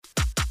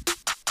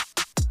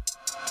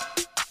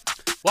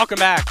Welcome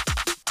back.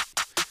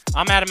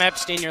 I'm Adam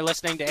Epstein. You're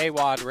listening to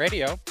AWadd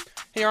Radio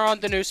here on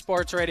the new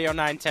Sports Radio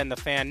 910 The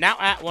Fan, now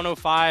at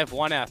 105.1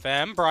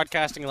 FM,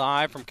 broadcasting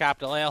live from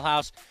Capital Ale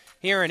House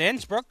here in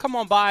Innsbruck. Come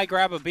on by,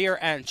 grab a beer,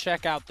 and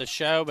check out the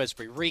show as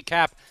we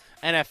recap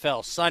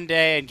NFL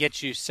Sunday and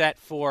get you set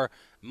for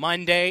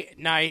Monday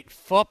Night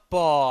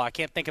Football. I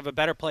can't think of a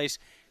better place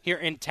here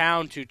in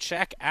town to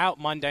check out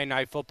Monday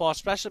Night Football,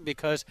 especially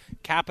because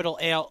Capital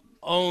Ale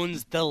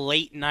owns the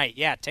late night.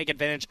 Yeah, take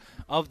advantage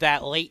of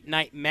that late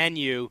night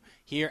menu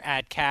here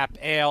at Cap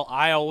Ale.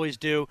 I always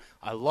do.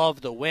 I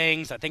love the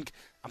wings. I think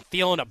I'm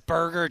feeling a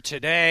burger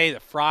today. The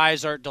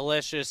fries are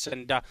delicious.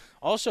 And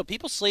also,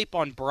 people sleep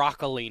on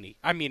broccolini.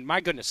 I mean,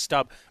 my goodness,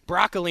 Stub.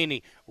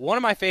 Broccolini, one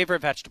of my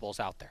favorite vegetables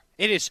out there.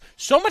 It is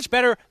so much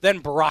better than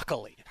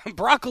broccoli.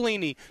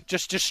 Broccolini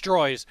just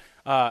destroys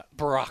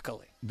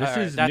broccoli. This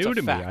is new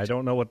to me. I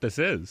don't know what this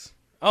is.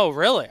 Oh,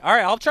 really? All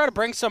right, I'll try to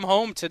bring some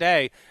home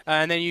today,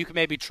 and then you can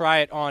maybe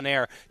try it on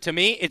air. To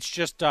me, it's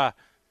just,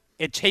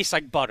 it tastes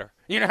like butter.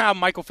 You know how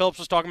Michael Phillips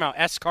was talking about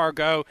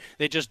escargot?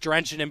 They just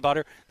drench it in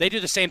butter. They do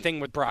the same thing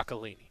with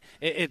broccolini.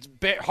 It's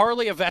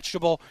hardly a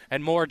vegetable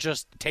and more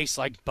just tastes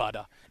like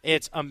butter.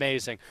 It's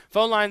amazing.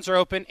 Phone lines are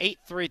open,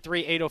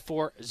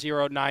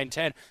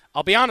 833-804-0910.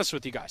 I'll be honest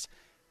with you guys.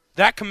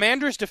 That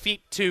Commanders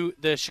defeat to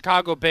the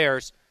Chicago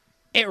Bears,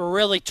 it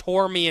really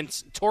tore me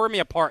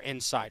apart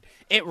inside.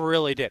 It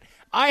really did.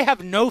 I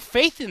have no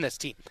faith in this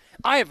team.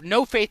 I have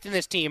no faith in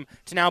this team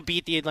to now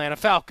beat the Atlanta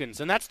Falcons.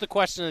 And that's the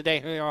question of the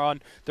day here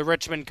on the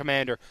Richmond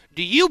Commander.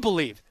 Do you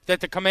believe that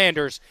the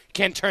Commanders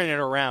can turn it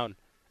around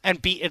and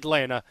beat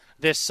Atlanta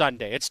this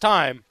Sunday? It's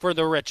time for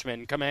the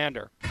Richmond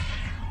Commander.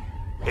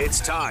 It's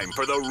time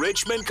for the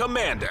Richmond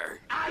Commander.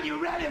 Are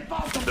you ready,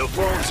 folks? The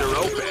phones are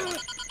open.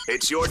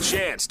 It's your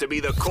chance to be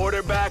the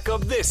quarterback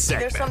of this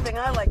segment. There's something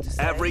I like to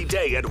say. Every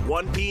day at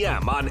 1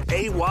 p.m. on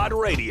AWadd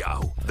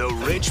Radio, the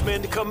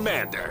Richmond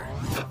Commander.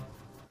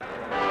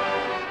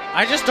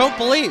 I just don't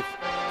believe.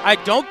 I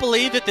don't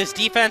believe that this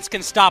defense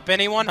can stop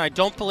anyone. I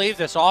don't believe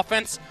this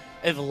offensive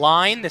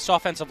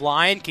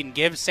line can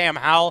give Sam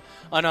Howell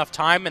enough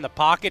time in the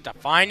pocket to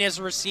find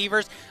his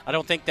receivers. I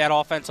don't think that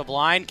offensive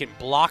line can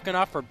block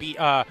enough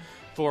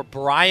for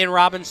Brian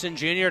Robinson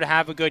Jr. to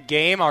have a good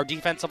game. Our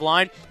defensive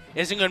line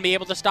isn't going to be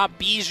able to stop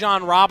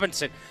Bijan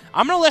Robinson.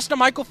 I'm going to listen to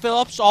Michael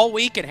Phillips all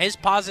week and his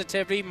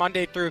positivity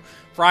Monday through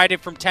Friday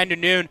from 10 to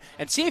noon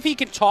and see if he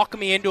can talk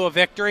me into a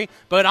victory.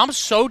 But I'm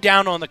so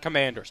down on the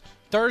Commanders.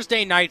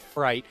 Thursday night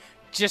fright.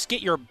 Just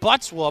get your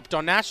butts whooped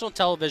on national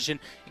television.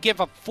 You give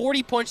up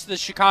 40 points to the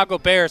Chicago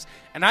Bears,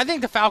 and I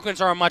think the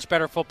Falcons are a much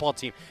better football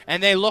team.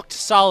 And they looked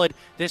solid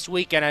this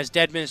weekend as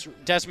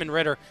Desmond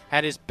Ridder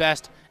had his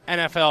best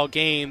NFL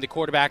game, the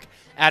quarterback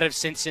out of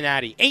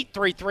Cincinnati.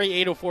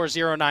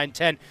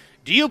 833-804-0910.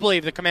 Do you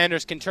believe the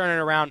Commanders can turn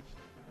it around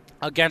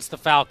against the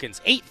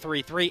Falcons?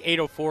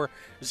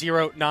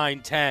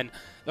 833-804-0910.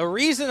 The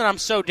reason that I'm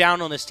so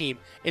down on this team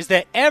is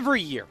that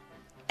every year,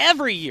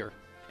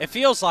 it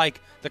feels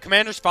like the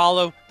Commanders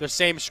follow the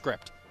same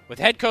script with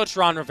head coach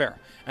Ron Rivera.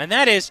 And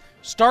that is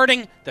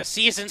starting the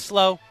season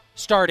slow,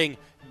 starting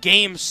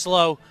games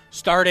slow,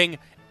 starting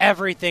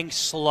everything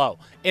slow.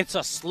 It's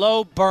a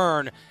slow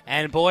burn,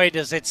 and boy,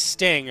 does it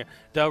sting,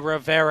 the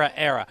Rivera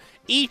era.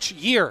 Each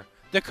year,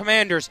 the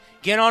Commanders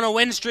get on a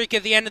win streak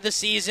at the end of the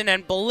season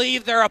and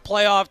believe they're a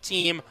playoff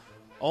team,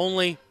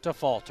 only to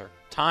falter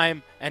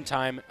time and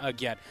time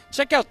again.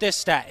 Check out this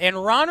stat. In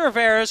Ron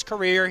Rivera's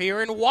career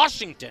here in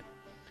Washington,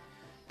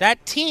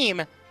 that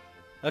team,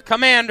 the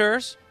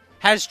Commanders,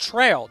 has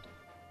trailed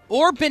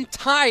or been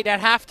tied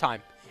at halftime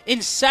in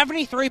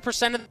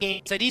 73% of the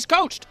games that he's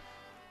coached.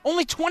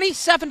 Only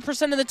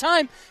 27% of the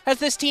time has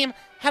this team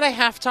had a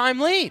halftime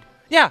lead.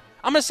 Yeah,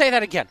 I'm going to say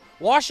that again.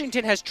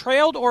 Washington has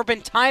trailed or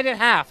been tied at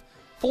half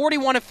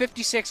 41 of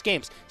 56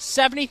 games,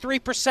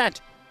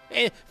 73%.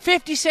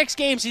 56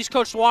 games he's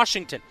coached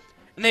Washington,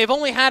 and they've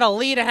only had a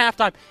lead at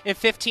halftime in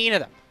 15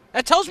 of them.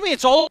 That tells me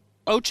it's all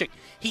coaching.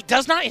 He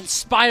does not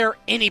inspire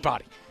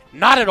anybody.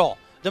 Not at all.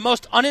 The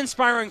most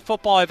uninspiring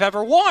football I've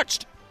ever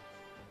watched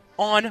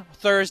on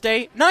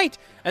Thursday night.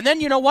 And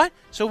then, you know what?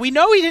 So we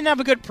know he didn't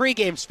have a good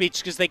pregame speech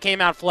because they came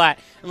out flat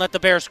and let the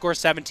Bears score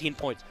 17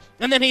 points.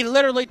 And then he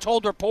literally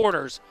told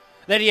reporters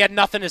that he had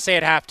nothing to say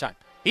at halftime.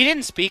 He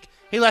didn't speak.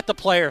 He let the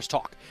players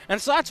talk.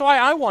 And so that's why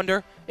I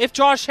wonder if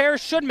Josh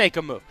Harris should make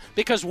a move.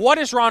 Because what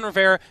is Ron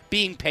Rivera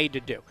being paid to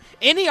do?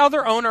 Any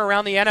other owner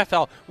around the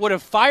NFL would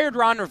have fired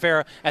Ron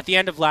Rivera at the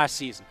end of last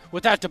season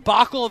with that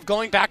debacle of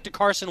going back to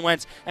Carson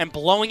Wentz and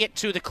blowing it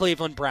to the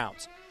Cleveland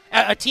Browns.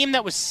 A team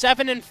that was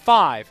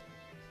 7-5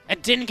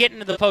 and didn't get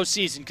into the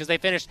postseason because they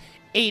finished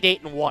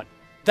 8-1.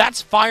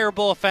 That's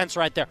fireable offense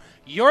right there.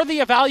 You're the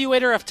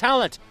evaluator of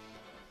talent.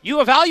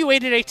 You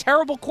evaluated a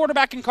terrible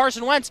quarterback in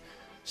Carson Wentz,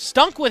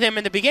 stunk with him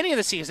in the beginning of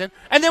the season,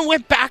 and then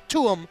went back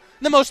to him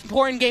in the most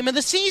important game of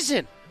the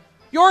season.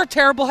 You're a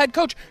terrible head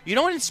coach. You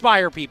don't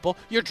inspire people.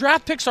 Your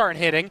draft picks aren't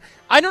hitting.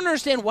 I don't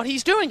understand what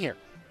he's doing here.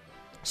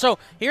 So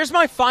here's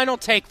my final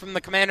take from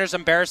the Commanders'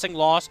 embarrassing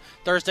loss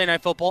Thursday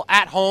Night Football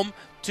at home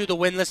to the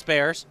winless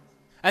Bears.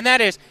 And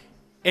that is,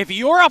 if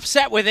you're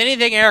upset with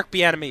anything Eric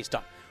Bieniemy's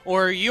done,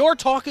 or you're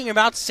talking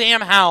about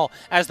Sam Howell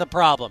as the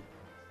problem,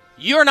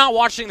 you're not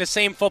watching the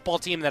same football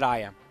team that I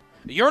am.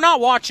 You're not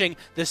watching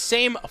the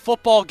same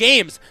football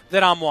games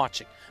that I'm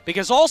watching.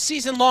 Because all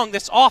season long,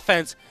 this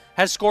offense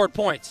has scored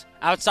points.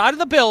 Outside of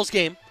the Bills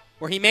game,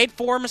 where he made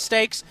 4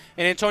 mistakes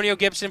and Antonio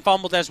Gibson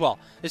fumbled as well,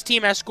 this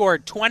team has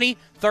scored 20,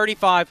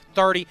 35,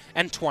 30,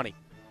 and 20.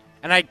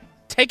 And I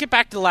take it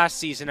back to last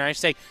season, and I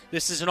say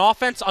this is an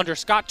offense under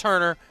Scott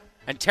Turner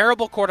and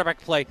terrible quarterback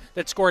play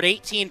that scored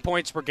 18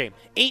 points per game,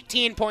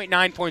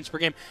 18.9 points per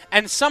game,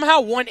 and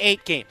somehow won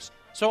 8 games.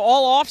 So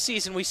all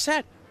offseason we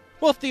said,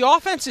 well, if the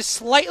offense is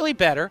slightly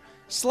better,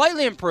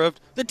 slightly improved,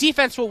 the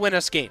defense will win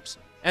us games.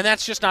 And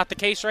that's just not the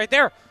case right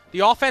there. The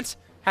offense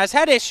has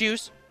had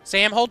issues.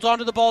 Sam holds on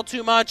to the ball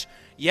too much.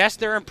 Yes,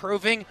 they're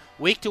improving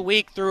week to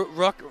week through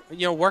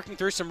working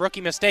through some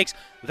rookie mistakes.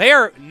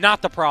 They're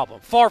not the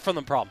problem. Far from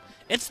the problem.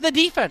 It's the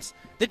defense.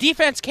 The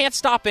defense can't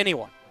stop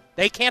anyone.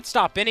 They can't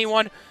stop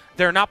anyone.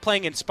 They're not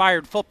playing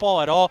inspired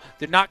football at all.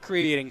 They're not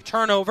creating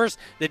turnovers.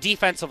 The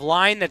defensive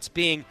line that's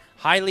being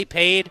highly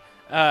paid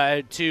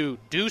to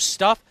do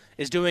stuff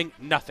is doing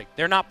nothing.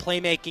 They're not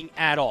playmaking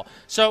at all.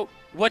 So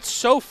what's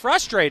so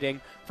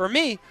frustrating for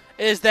me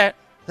is that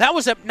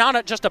was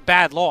not just a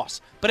bad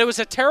loss, but it was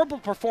a terrible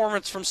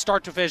performance from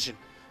start to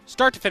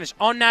finish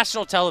on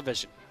national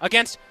television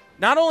against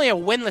not only a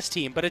winless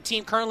team, but a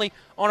team currently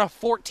on a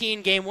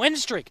 14-game win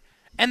streak.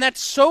 And that's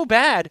so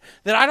bad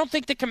that I don't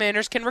think the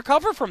Commanders can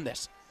recover from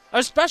this,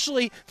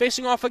 especially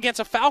facing off against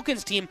a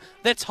Falcons team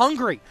that's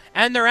hungry,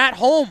 and they're at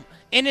home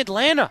in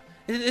Atlanta.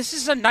 This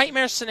is a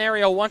nightmare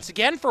scenario once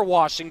again for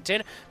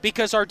Washington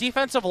because our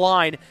defensive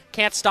line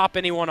can't stop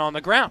anyone on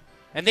the ground.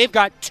 And they've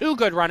got 2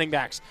 good running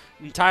backs,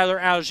 Tyler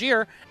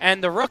Algier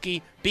and the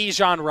rookie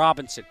Bijan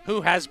Robinson,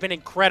 who has been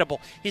incredible.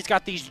 He's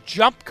got these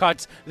jump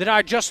cuts that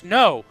I just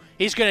know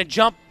he's going to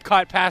jump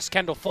cut past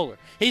Kendall Fuller.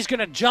 He's going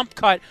to jump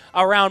cut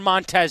around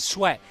Montez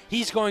Sweat.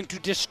 He's going to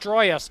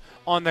destroy us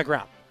on the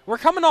ground. We're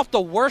coming off the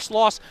worst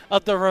loss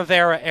of the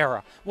Rivera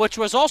era, which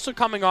was also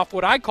coming off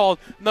what I called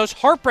the most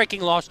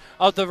heartbreaking loss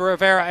of the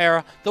Rivera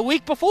era the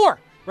week before,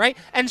 right?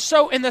 And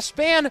so in the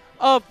span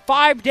of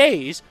 5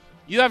 days,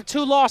 you have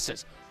 2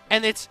 losses.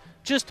 And it's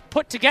just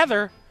put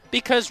together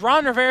because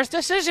Ron Rivera's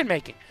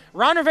decision-making.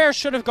 Ron Rivera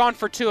should have gone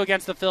for 2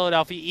 against the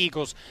Philadelphia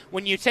Eagles.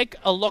 When you take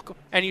a look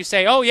and you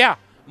say, oh, yeah,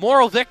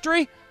 moral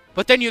victory,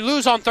 but then you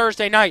lose on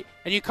Thursday night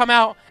and you come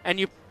out and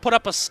you put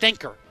up a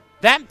stinker.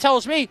 That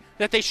tells me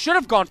that they should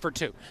have gone for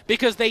 2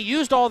 because they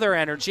used all their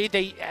energy.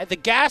 The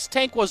gas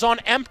tank was on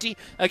empty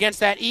against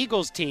that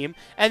Eagles team,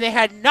 and they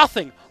had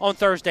nothing on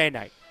Thursday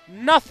night.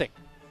 Nothing.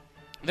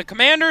 The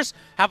Commanders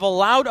have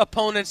allowed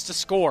opponents to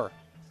score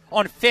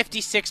on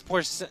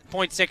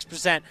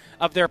 56.6%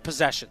 of their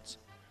possessions.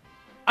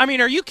 I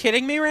mean, are you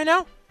kidding me right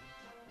now?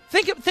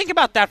 Think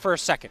about that for a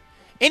second.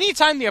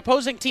 Anytime the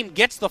opposing team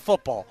gets the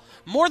football,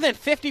 more than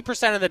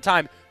 50% of the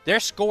time, they're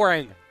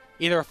scoring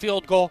either a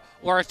field goal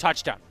or a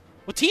touchdown.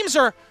 Well, teams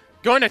are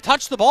going to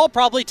touch the ball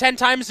probably 10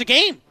 times a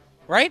game,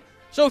 right?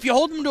 So if you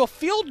hold them to a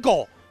field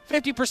goal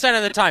 50%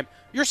 of the time,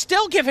 you're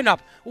still giving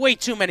up way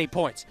too many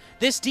points.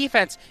 This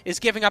defense is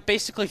giving up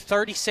basically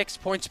 36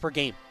 points per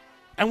game.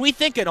 And we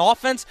think an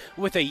offense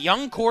with a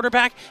young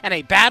quarterback and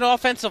a bad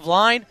offensive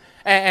line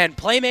and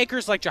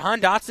playmakers like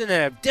Jahan Dotson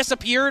that have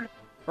disappeared,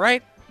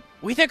 right?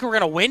 We think we're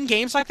going to win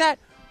games like that?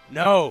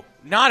 No,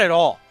 not at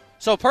all.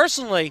 So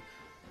personally,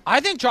 I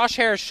think Josh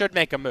Harris should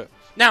make a move.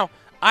 Now,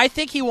 I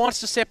think he wants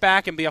to sit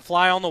back and be a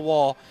fly on the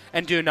wall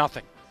and do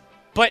nothing.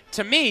 But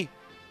to me,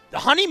 the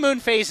honeymoon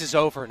phase is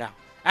over now.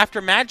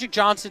 After Magic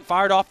Johnson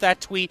fired off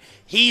that tweet,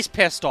 he's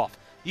pissed off.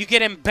 You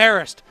get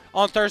embarrassed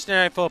on Thursday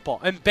Night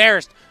Football,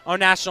 embarrassed on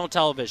national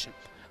television.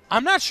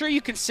 I'm not sure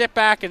you can sit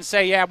back and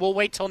say, yeah, we'll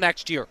wait till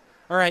next year,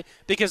 all right?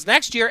 Because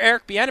next year,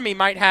 Eric Bieniemy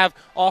might have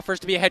offers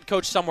to be a head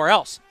coach somewhere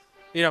else.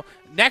 You know,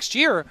 next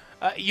year,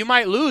 you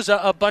might lose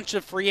a bunch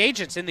of free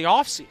agents in the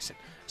offseason.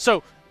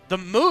 So the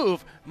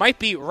move might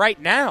be right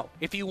now.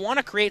 If you want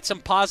to create some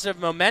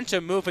positive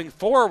momentum moving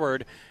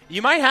forward,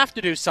 you might have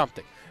to do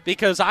something.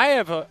 Because I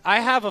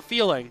have a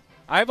feeling,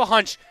 I have a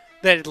hunch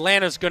that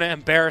Atlanta's going to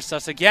embarrass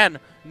us again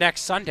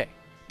next Sunday.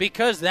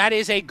 Because that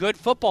is a good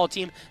football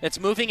team that's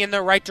moving in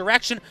the right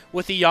direction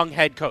with a young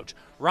head coach.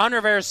 Ron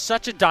Rivera is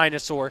such a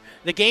dinosaur.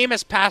 The game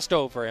has passed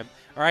over him.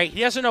 All right,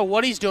 he doesn't know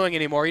what he's doing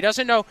anymore. He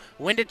doesn't know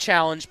when to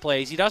challenge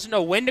plays. He doesn't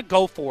know when to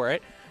go for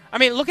it. I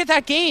mean, look at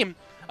that game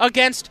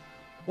against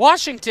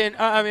Washington.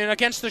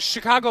 Against the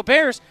Chicago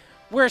Bears,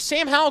 where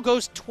Sam Howell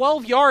goes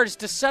 12 yards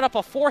to set up a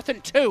 4th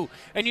and 2,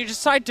 and you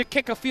decide to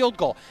kick a field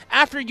goal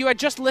after you had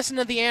just listened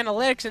to the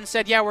analytics and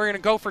said, yeah, we're going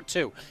to go for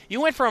 2. You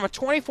went from a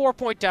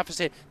 24-point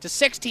deficit to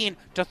 16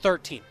 to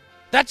 13.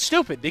 That's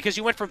stupid because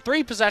you went from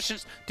 3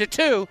 possessions to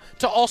 2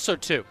 to also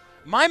 2.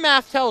 My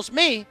math tells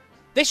me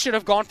they should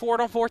have gone for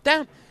it on 4th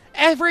down.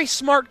 Every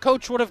smart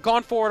coach would have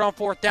gone for it on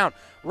 4th down.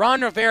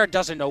 Ron Rivera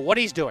doesn't know what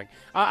he's doing.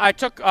 I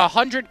took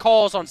 100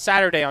 calls on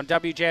Saturday on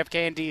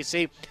WJFK and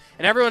DC,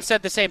 and everyone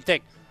said the same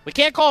thing. We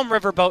can't call him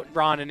Riverboat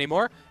Ron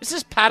anymore. This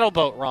is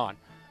Paddleboat Ron.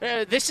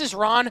 This is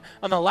Ron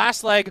on the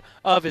last leg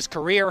of his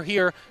career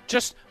here,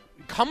 just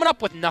coming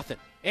up with nothing.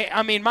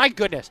 I mean, my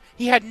goodness.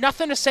 He had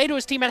nothing to say to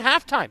his team at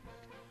halftime.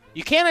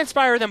 You can't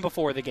inspire them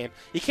before the game.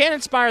 You can't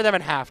inspire them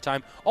at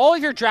halftime. All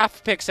of your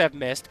draft picks have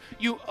missed.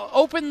 You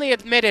openly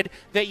admitted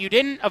that you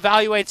didn't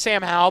evaluate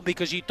Sam Howell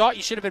because you thought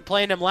you should have been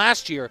playing him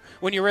last year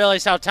when you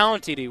realized how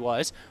talented he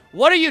was.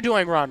 What are you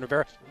doing, Ron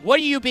Rivera? What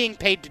are you being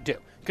paid to do?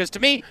 Because to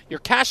me, you're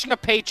cashing a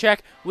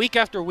paycheck week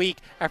after week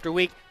after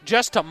week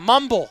just to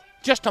mumble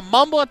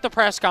at the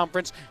press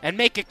conference and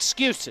make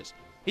excuses.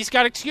 He's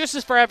got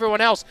excuses for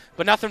everyone else,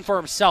 but nothing for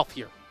himself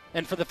here.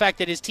 And for the fact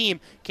that his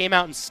team came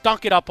out and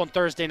stunk it up on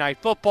Thursday Night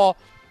Football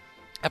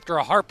after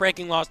a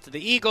heartbreaking loss to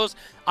the Eagles,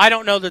 I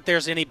don't know that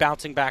there's any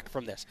bouncing back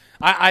from this.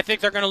 I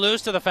think they're going to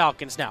lose to the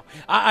Falcons now.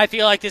 I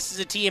feel like this is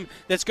a team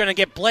that's going to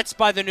get blitzed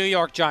by the New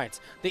York Giants.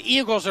 The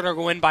Eagles are going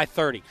to win by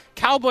 30.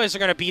 Cowboys are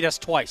going to beat us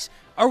twice.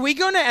 Are we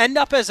going to end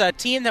up as a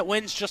team that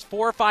wins just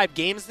 4 or 5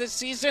 games this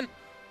season?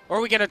 Or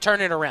are we going to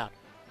turn it around?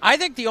 I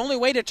think the only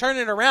way to turn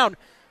it around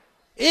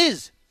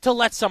is to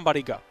let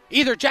somebody go.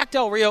 Either Jack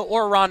Del Rio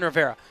or Ron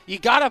Rivera. You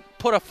got to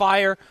put a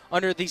fire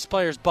under these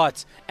players'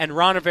 butts, and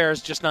Ron Rivera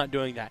is just not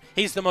doing that.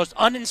 He's the most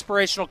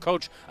uninspirational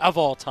coach of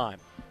all time.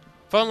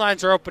 Phone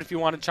lines are open if you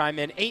want to chime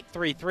in.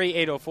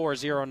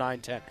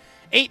 833-804-0910.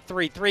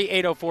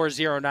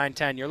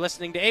 833-804-0910. You're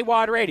listening to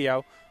AWadd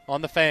Radio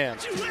on The Fan.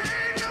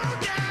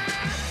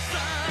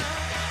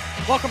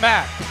 Welcome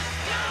back.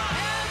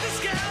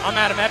 I'm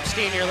Adam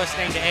Epstein. You're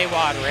listening to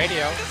AWadd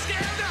Radio.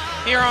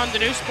 Here on the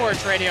new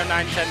Sports Radio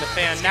 910 The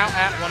Fan, now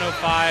at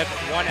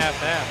 105.1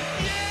 FM.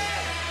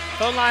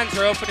 Phone lines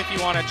are open if you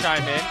want to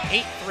chime in.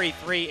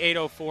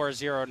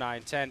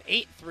 833-804-0910.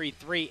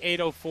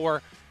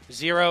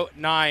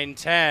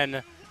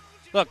 833-804-0910.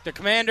 Look, the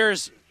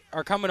Commanders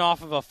are coming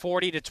off of a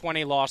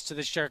 40-20 loss to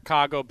the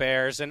Chicago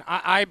Bears, and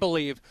I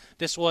believe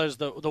this was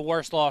the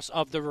worst loss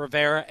of the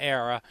Rivera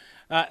era.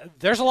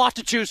 There's a lot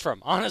to choose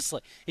from,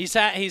 honestly. He's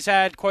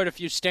had quite a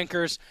few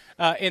stinkers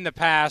in the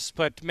past,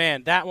 but,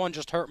 man, that one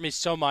just hurt me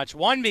so much.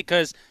 One,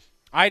 because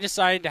I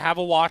decided to have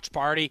a watch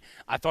party.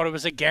 I thought it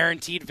was a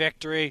guaranteed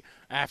victory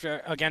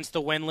against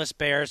the winless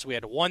Bears. We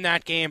had won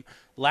that game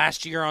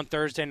last year on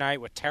Thursday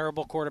night with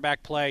terrible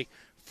quarterback play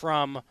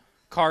from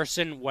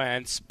Carson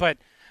Wentz. But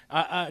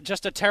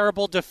just a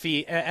terrible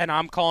defeat, and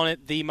I'm calling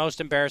it the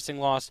most embarrassing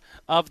loss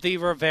of the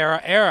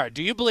Rivera era.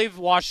 Do you believe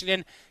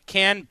Washington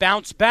can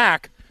bounce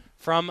back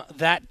from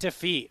that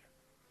defeat?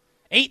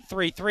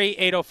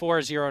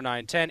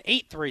 833-804-0910.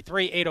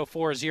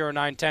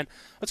 833-804-0910.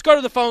 Let's go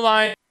to the phone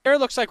line. Here it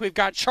looks like we've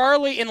got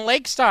Charlie in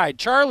Lakeside.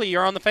 Charlie,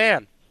 you're on The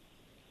Fan.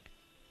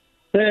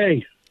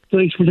 Hey,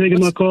 thanks for taking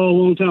my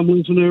call. Long-time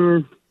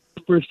listener,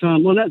 first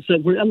time. Well,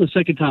 I'm the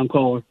second-time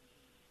caller.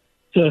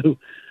 So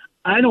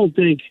I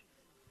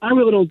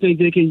really don't think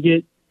they can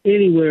get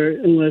anywhere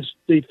unless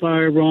they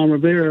fire Ron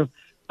Rivera.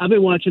 I've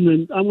been watching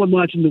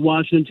the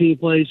Washington team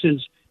play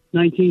since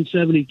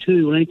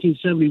 1972 or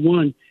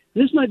 1971.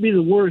 This might be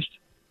the most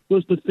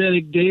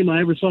pathetic game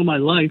I ever saw in my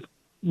life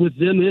with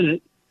them in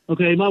it.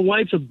 Okay, my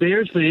wife's a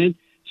Bears fan,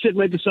 sitting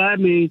right beside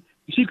me.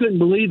 She couldn't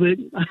believe it.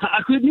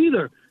 I couldn't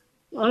either.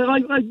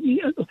 Besides,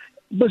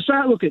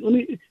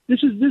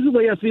 this is the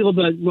way I feel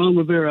about Ron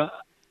Rivera.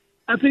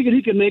 I figured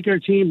he could make our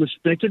team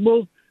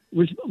respectable,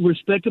 just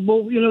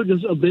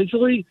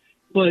eventually.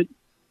 But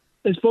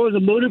as far as a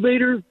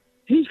motivator,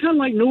 he's kind of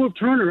like Norv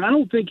Turner. I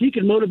don't think he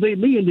can motivate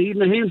me into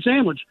eating a ham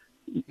sandwich,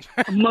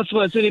 much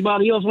less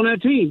anybody else on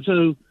that team.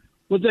 So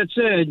with that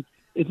said,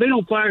 if they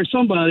don't fire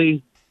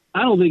somebody,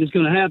 I don't think it's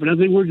going to happen. I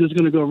think we're just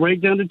going to go right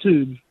down the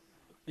tubes.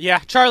 Yeah,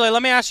 Charlie,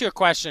 let me ask you a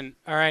question,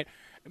 all right?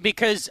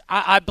 Because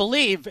I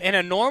believe in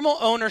a normal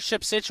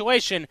ownership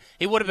situation,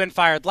 he would have been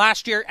fired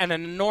last year, and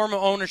in a normal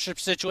ownership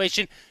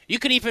situation, you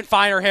could even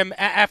fire him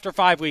after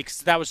 5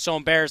 weeks. That was so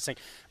embarrassing.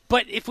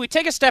 But if we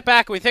take a step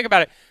back and we think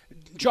about it,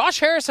 Josh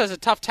Harris has a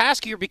tough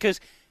task here because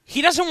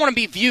he doesn't want to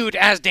be viewed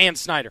as Dan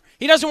Snyder.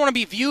 He doesn't want to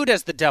be viewed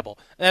as the devil.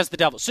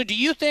 So do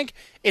you think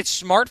it's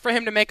smart for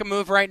him to make a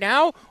move right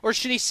now, or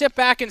should he sit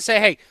back and say,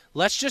 hey,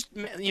 let's just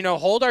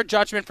hold our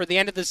judgment for the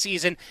end of the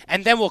season,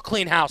 and then we'll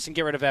clean house and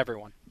get rid of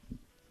everyone?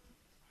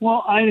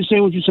 Well, I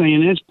understand what you're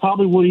saying. That's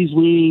probably what he's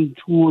leaning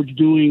towards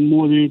doing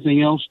more than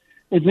anything else.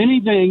 If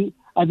anything,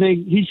 I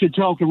think he should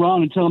talk to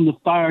Ron and tell him to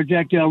fire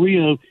Jack Del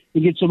Rio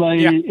and get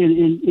somebody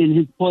in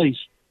his place.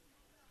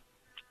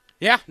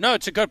 Yeah, no,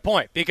 it's a good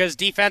point because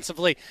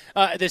defensively,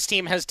 this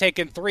team has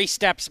taken 3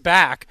 steps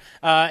back.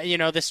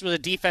 This was a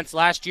defense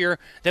last year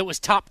that was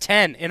top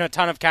 10 in a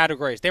ton of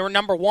categories. They were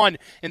number 1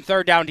 in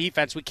third down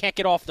defense. We can't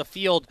get off the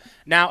field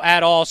now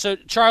at all. So,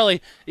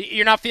 Charlie,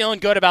 you're not feeling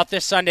good about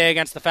this Sunday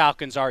against the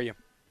Falcons, are you?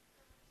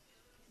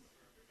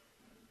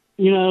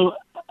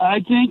 I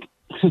think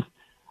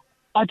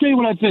I'll tell you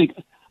what I think.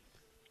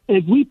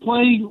 If we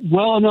play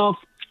well enough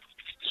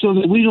so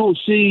that we don't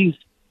see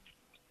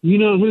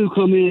who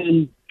come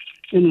in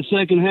the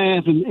second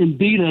half and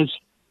beat us,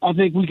 I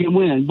think we can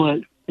win. But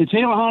if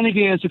Taylor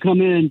Heinicke has to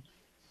come in,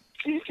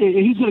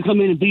 he's going to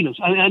come in and beat us.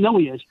 I know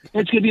he is.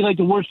 It's going to be like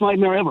the worst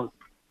nightmare ever.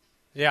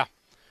 Yeah.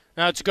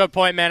 No, it's a good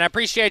point, man. I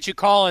appreciate you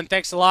calling.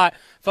 Thanks a lot.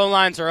 Phone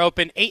lines are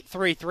open,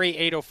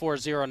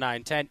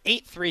 833-804-0910,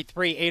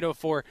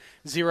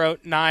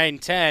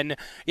 833-804-0910.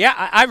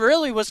 Yeah, I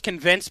really was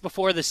convinced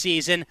before the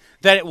season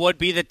that it would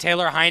be the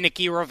Taylor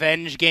Heineke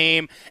revenge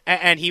game,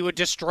 and he would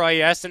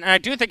destroy us. And I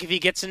do think if he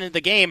gets into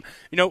the game,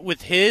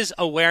 with his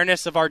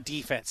awareness of our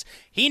defense,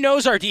 he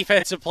knows our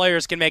defensive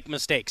players can make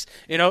mistakes.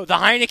 The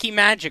Heineke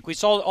magic, we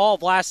saw it all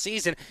of last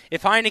season.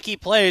 If Heineke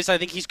plays, I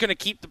think he's going to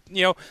keep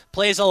the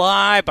plays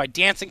alive by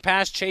dancing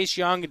past Chase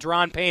Young and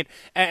Deron Payne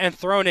and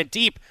throwing it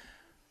deep.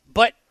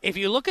 But if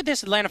you look at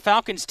this Atlanta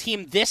Falcons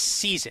team this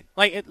season,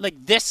 like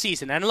this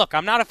season, and look,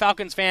 I'm not a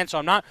Falcons fan, so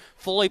I'm not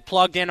fully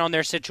plugged in on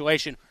their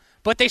situation,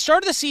 but they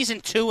started the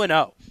season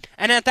 2-0.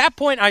 And at that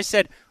point, I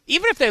said,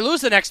 even if they lose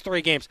the next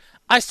 3 games,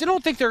 I still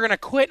don't think they're going to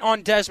quit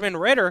on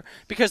Desmond Ridder,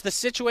 because the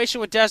situation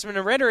with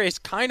Desmond Ridder is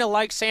kind of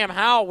like Sam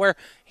Howell, where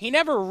he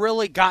never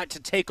really got to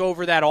take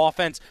over that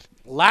offense.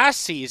 Last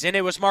season,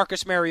 it was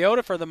Marcus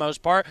Mariota for the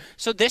most part,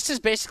 so this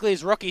is basically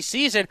his rookie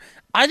season.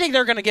 I think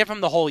they're going to give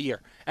him the whole year.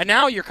 And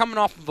now you're coming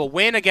off of a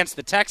win against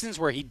the Texans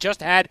where he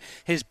just had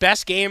his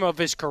best game of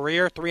his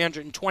career,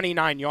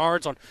 329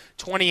 yards on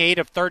 28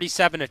 of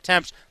 37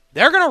 attempts.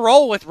 They're going to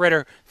roll with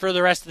Ridder for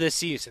the rest of this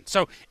season.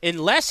 So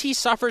unless he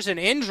suffers an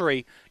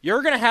injury,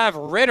 you're going to have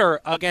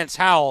Ridder against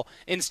Howell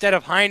instead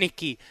of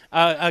Heineke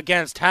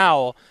against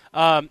Howell.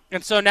 And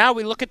so now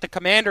we look at the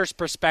Commanders'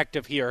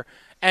 perspective here.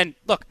 And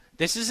look,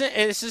 this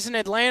is an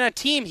Atlanta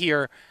team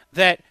here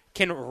that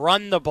can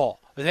run the ball.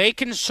 They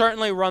can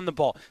certainly run the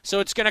ball. So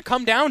it's going to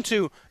come down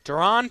to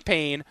Deron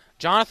Payne,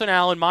 Jonathan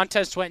Allen,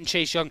 Montez Sweat, and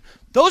Chase Young.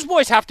 Those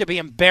boys have to be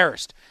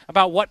embarrassed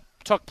about what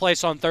took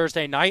place on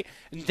Thursday night,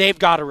 and they've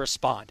got to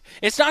respond.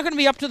 It's not going to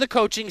be up to the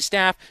coaching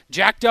staff.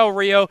 Jack Del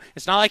Rio,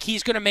 it's not like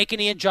he's going to make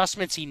any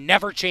adjustments. He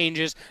never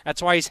changes.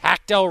 That's why he's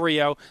Hack Del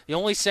Rio. He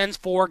only sends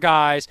 4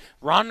 guys.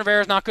 Ron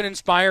Rivera is not going to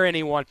inspire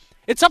anyone.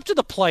 It's up to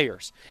the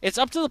players. It's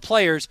up to the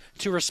players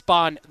to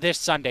respond this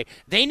Sunday.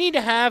 They need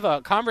to have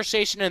a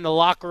conversation in the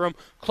locker room,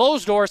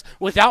 closed doors,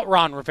 without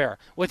Ron Rivera,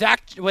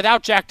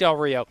 without Jack Del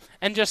Rio,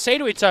 and just say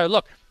to each other,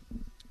 look,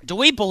 do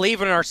we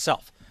believe in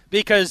ourselves?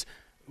 Because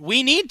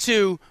we need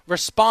to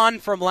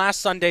respond from last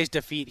Sunday's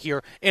defeat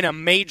here in a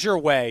major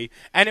way,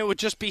 and it would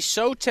just be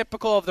so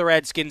typical of the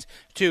Redskins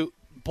to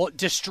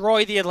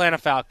destroy the Atlanta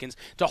Falcons,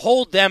 to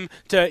hold them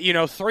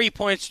to 3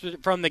 points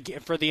for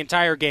the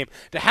entire game,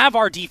 to have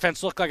our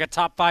defense look like a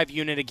top 5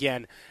 unit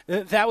again.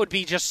 That would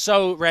be just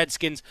so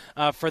Redskins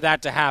for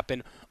that to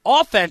happen.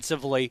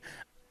 Offensively,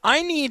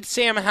 I need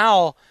Sam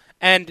Howell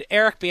and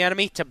Eric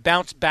Bieniemy to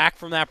bounce back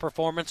from that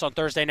performance on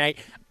Thursday night.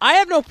 I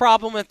have no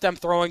problem with them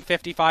throwing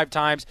 55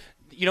 times.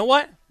 You know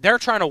what? They're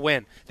trying to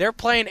win. They're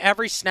playing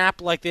every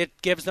snap like it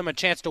gives them a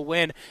chance to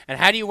win. And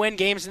how do you win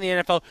games in the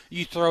NFL?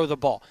 You throw the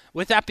ball.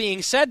 With that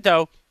being said,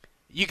 though,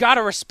 you got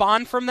to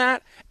respond from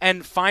that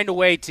and find a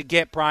way to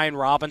get Brian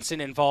Robinson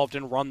involved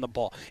and run the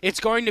ball. It's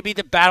going to be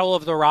the battle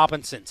of the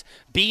Robinsons.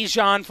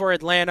 Bijan for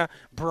Atlanta,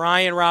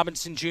 Brian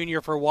Robinson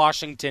Jr. for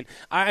Washington.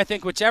 I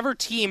think whichever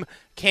team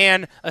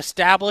can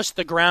establish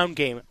the ground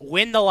game,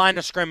 win the line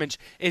of scrimmage,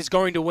 is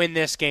going to win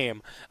this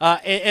game.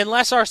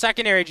 Unless our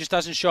secondary just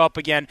doesn't show up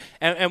again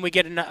and we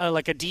get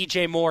like a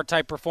DJ Moore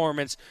type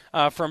performance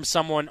from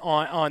someone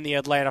on the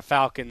Atlanta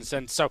Falcons.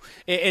 And so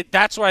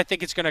that's what I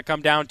think it's going to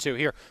come down to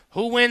here.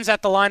 Who wins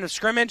at the line of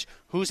scrimmage?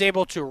 Who's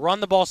able to run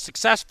the ball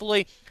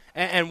successfully?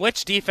 And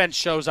which defense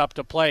shows up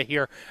to play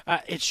here?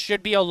 It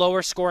should be a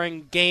lower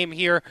scoring game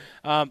here,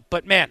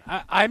 but man,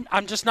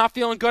 I'm just not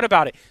feeling good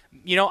about it.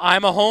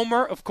 I'm a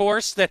homer, of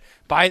course, that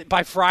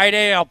by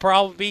Friday I'll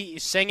probably be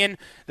singing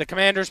the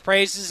Commanders'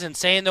 praises and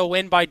saying they'll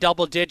win by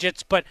double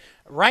digits, but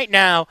right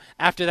now,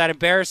 after that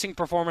embarrassing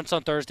performance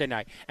on Thursday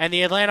night, and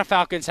the Atlanta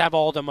Falcons have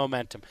all the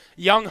momentum.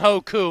 Young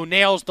Ho Koo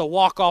nails the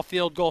walk-off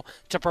field goal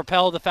to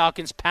propel the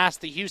Falcons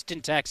past the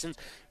Houston Texans.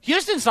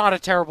 Houston's not a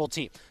terrible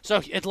team.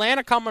 So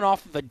Atlanta coming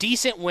off of a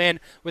decent win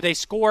where they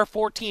score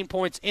 14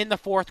 points in the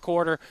fourth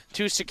quarter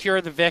to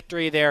secure the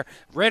victory there.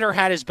 Ridder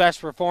had his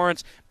best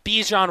performance.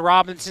 Bijan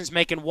Robinson's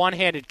making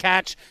one-handed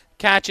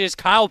catches.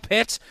 Kyle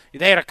Pitts,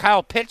 they had a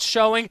Kyle Pitts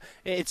showing.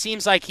 It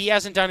seems like he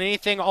hasn't done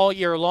anything all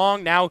year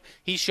long. Now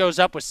he shows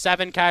up with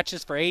 7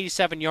 catches for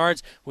 87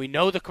 yards. We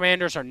know the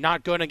Commanders are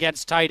not good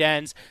against tight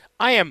ends.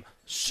 I am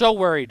so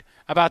worried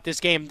about this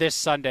game this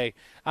Sunday.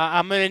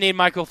 I'm going to need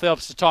Michael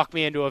Phillips to talk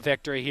me into a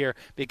victory here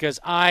because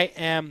I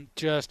am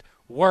just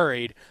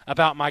worried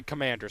about my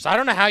Commanders. I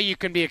don't know how you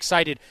can be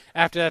excited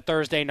after that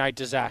Thursday night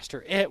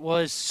disaster. It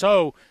was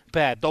so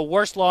bad. The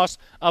worst loss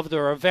of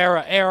the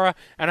Rivera era,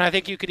 and I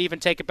think you could even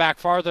take it back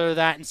farther than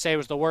that and say it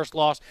was the worst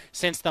loss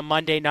since the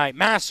Monday Night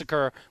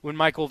Massacre when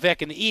Michael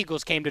Vick and the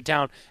Eagles came to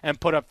town and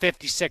put up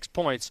 56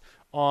 points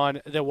on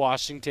the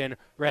Washington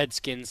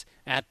Redskins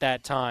at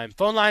that time.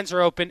 Phone lines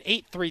are open,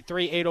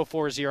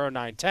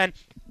 833-804-0910.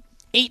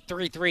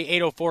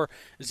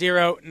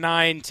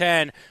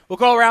 833-804-0910. We'll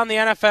go around the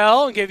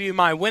NFL and give you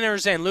my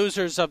winners and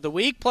losers of the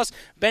week. Plus,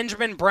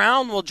 Benjamin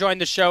Brown will join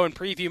the show and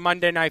preview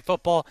Monday Night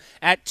Football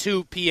at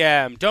 2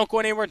 p.m. Don't go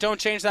anywhere. Don't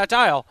change that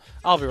dial.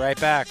 I'll be right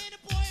back.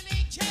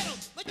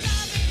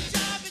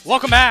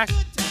 Welcome back.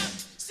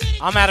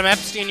 I'm Adam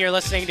Epstein. You're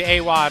listening to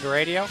AWadd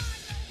Radio.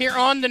 Here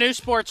on the new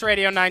Sports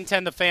Radio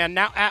 910 The Fan,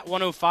 now at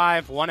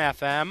 105.1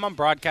 FM. I'm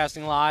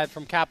broadcasting live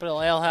from Capitol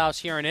Ale House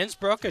here in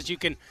Innsbruck, as you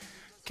can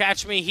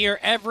catch me here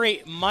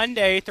every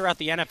Monday throughout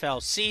the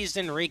NFL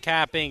season,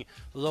 recapping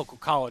local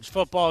college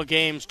football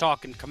games,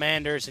 talking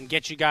Commanders, and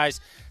get you guys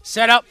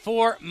set up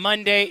for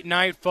Monday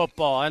Night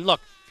Football. And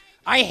look,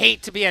 I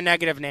hate to be a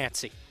negative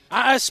Nancy,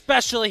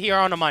 especially here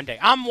on a Monday.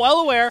 I'm well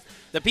aware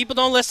that people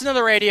don't listen to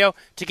the radio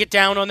to get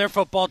down on their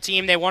football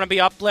team. They want to be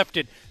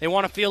uplifted. They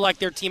want to feel like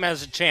their team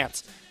has a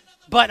chance.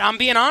 But I'm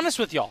being honest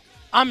with y'all.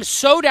 I'm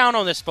so down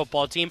on this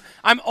football team.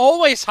 I'm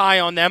always high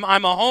on them.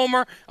 I'm a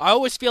homer. I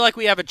always feel like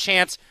we have a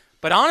chance.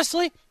 But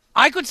honestly,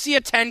 I could see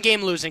a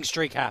 10-game losing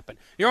streak happen.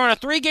 You're on a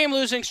 3-game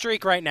losing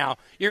streak right now.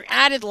 You're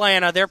at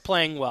Atlanta. They're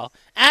playing well.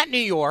 At New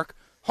York,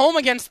 home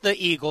against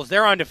the Eagles.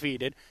 They're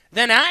undefeated.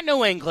 Then at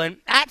New England,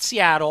 at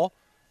Seattle,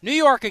 New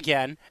York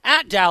again,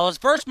 at Dallas,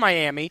 versus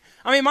Miami.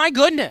 I mean, my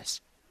goodness.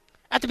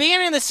 At the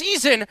beginning of the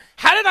season,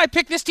 how did I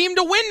pick this team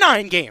to win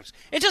 9 games?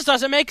 It just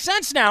doesn't make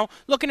sense now,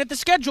 looking at the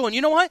schedule. And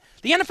you know what?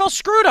 The NFL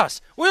screwed us.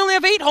 We only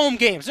have 8 home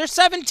games. There's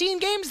 17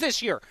 games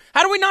this year.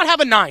 How do we not have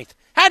a 9th?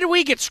 How did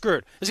we get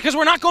screwed? Is it because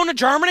we're not going to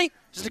Germany?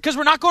 Is it because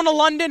we're not going to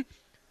London?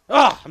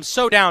 Ugh, I'm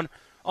so down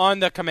on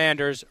the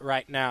Commanders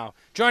right now.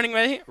 Joining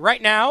me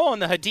right now on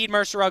the Hadid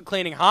Mercer Rug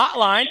Cleaning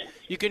Hotline,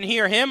 you can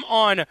hear him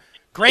on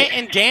Grant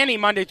and Danny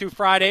Monday through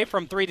Friday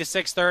from 3 to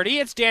 6:30.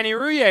 It's Danny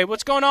Rouhier.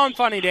 What's going on,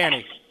 funny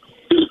Danny?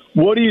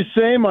 What do you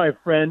say, my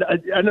friend?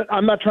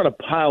 I'm not trying to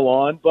pile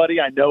on, buddy.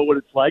 I know what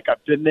it's like.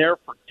 I've been there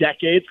for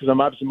decades because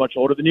I'm obviously much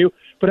older than you.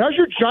 But how's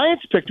your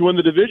Giants pick to win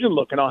the division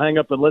look? And I'll hang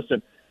up and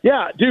listen.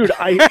 Yeah, dude,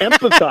 I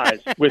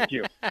empathize with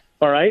you,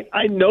 all right?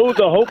 I know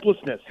the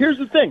hopelessness. Here's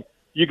the thing.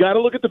 You got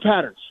to look at the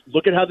patterns.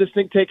 Look at how this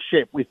thing takes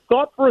shape. We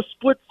thought for a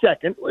split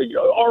second,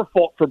 our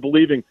fault for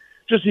believing,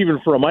 just even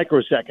for a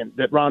microsecond,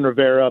 that Ron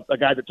Rivera, a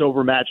guy that's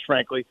overmatched,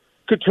 frankly,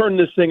 could turn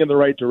this thing in the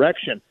right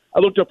direction. I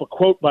looked up a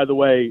quote, by the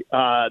way,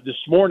 this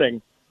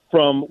morning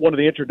from one of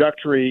the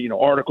introductory,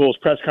 articles,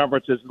 press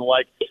conferences, and the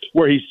like,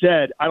 where he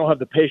said, "I don't have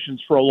the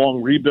patience for a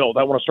long rebuild.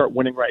 I want to start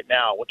winning right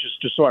now," which is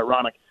just so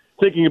ironic.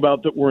 Thinking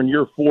about that we're in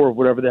year 4 of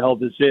whatever the hell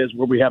this is,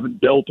 where we haven't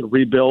built or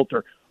rebuilt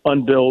or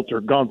unbuilt or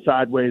gone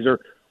sideways or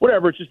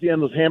whatever. It's just the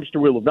endless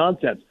hamster wheel of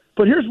nonsense.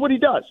 But here's what he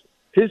does.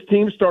 His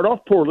teams start off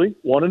poorly,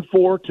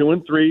 1-4,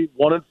 2-3,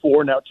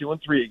 1-4, now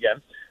 2-3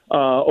 again,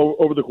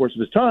 over the course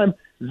of his time.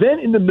 Then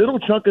in the middle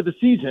chunk of the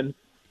season,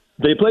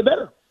 they play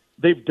better.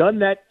 They've done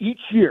that each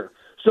year.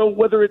 So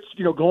whether it's,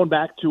 going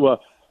back to a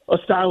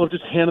style of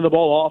just handing the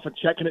ball off and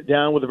checking it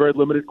down with a very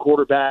limited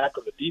quarterback,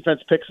 or the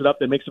defense picks it up,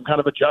 they make some kind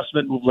of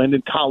adjustment, move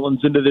Landon Collins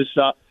into this,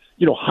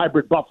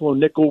 hybrid Buffalo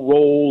nickel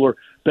role, or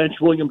bench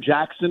William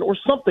Jackson, or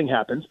something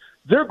happens,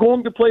 they're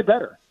going to play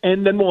better.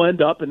 And then we'll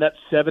end up in that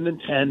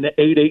 7-10,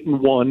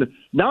 8-1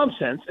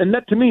 nonsense. And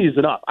that to me is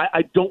enough.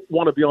 I don't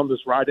want to be on this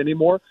ride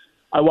anymore.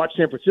 I watched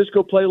San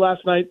Francisco play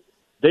last night.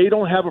 They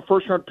don't have a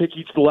first-round pick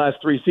each of the last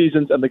 3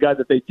 seasons, and the guy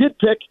that they did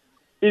pick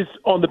is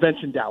on the bench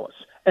in Dallas.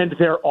 And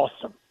they're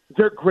awesome.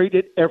 They're great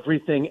at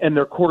everything, and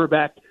their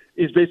quarterback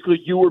is basically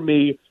you or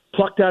me,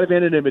 plucked out of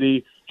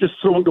anonymity, just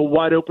throwing to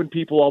wide-open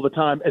people all the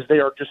time as they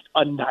are just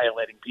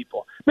annihilating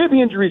people.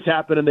 Maybe injuries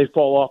happen and they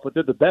fall off, but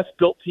they're the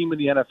best-built team in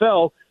the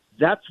NFL.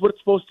 That's what it's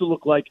supposed to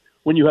look like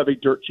when you have a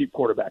dirt-cheap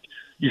quarterback.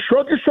 You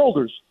shrug your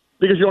shoulders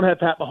because you don't have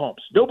Pat Mahomes.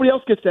 Nobody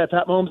else gets to have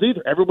Pat Mahomes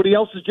either. Everybody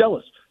else is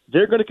jealous.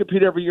 They're going to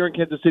compete every year in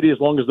Kansas City as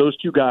long as those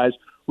 2 guys,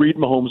 Reed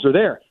and Mahomes, are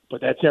there.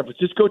 But that San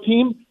Francisco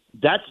team,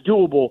 that's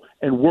doable,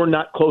 and we're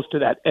not close to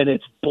that, and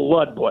it's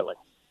blood-boiling.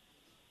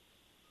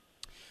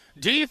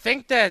 Do you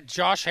think that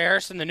Josh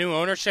Harris and the new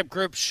ownership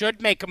group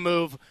should make a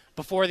move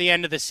before the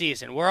end of the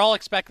season? We're all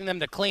expecting them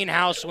to clean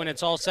house when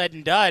it's all said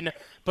and done,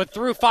 but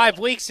through 5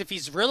 weeks, if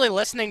he's really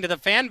listening to the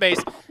fan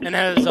base and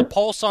has a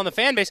pulse on the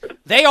fan base,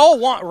 they all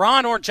want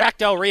Ron or Jack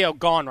Del Rio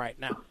gone right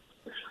now.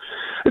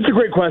 It's a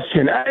great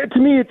question. To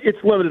me, it's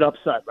limited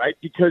upside, right?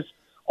 Because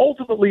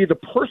ultimately, the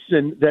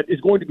person that is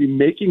going to be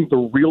making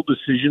the real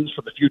decisions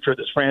for the future of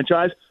this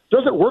franchise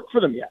doesn't work for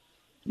them yet.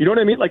 You know what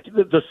I mean? Like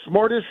the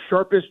smartest,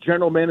 sharpest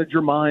general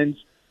manager minds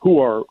who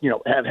are,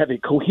 have a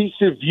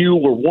cohesive view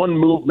where one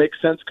move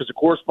makes sense because it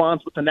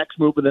corresponds with the next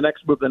move and the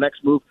next move and the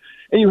next move.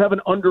 And you have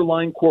an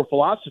underlying core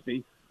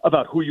philosophy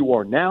about who you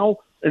are now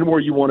and where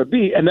you want to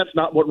be. And that's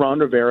not what Ron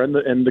Rivera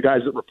and the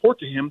guys that report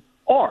to him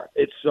are.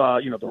 It's,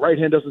 the right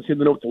hand doesn't seem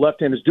to know what the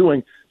left hand is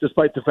doing,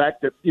 despite the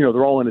fact that,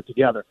 they're all in it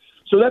together.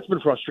 So that's been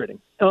frustrating.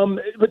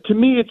 But to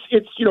me,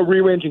 it's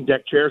rearranging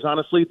deck chairs,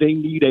 honestly. They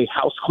need a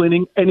house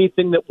cleaning.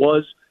 Anything that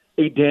was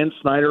a Dan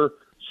Snyder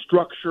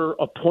structure,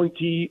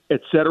 appointee,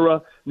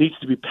 etc., needs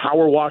to be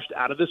power washed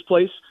out of this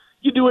place.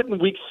 You do it in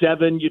week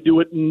 7. You do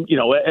it in,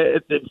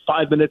 at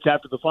 5 minutes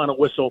after the final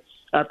whistle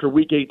after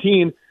week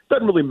 18.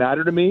 Doesn't really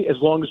matter to me as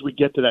long as we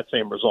get to that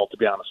same result, to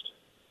be honest.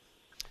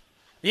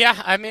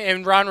 Yeah, I mean,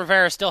 and Ron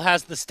Rivera still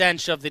has the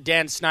stench of the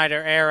Dan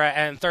Snyder era,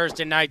 and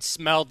Thursday night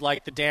smelled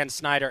like the Dan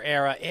Snyder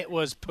era. It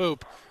was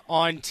poop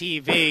on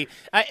TV.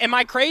 Am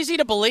I crazy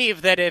to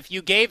believe that if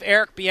you gave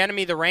Eric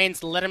Bieniemy the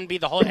reins and let him be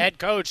the whole head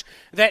coach,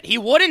 that he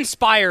would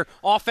inspire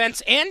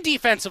offense and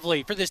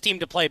defensively for this team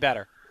to play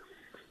better?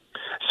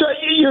 So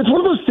it's one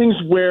of those things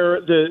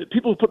where the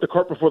people put the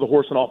cart before the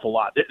horse an awful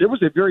lot. There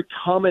was a very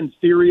common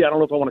theory. I don't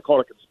know if I want to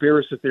call it a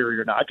conspiracy theory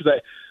or not, because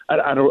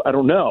I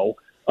don't know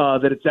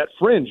that it's that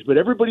fringe. But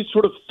everybody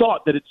sort of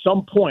thought that at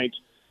some point,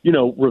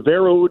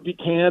 Rivera would be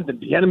canned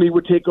and Bieniemy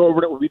would take over,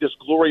 and it would be this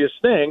glorious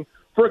thing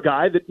for a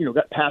guy that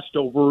got passed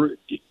over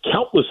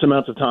countless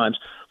amounts of times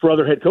for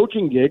other head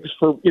coaching gigs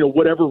for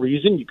whatever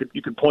reason. You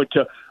could point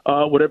to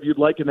whatever you'd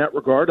like in that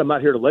regard. I'm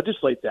not here to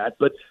legislate that,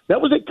 but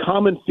that was a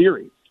common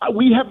theory.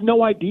 We have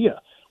no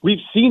idea. We've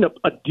seen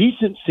a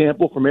decent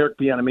sample from Eric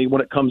Bieniemy when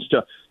it comes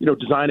to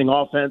designing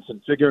offense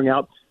and figuring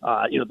out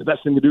the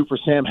best thing to do for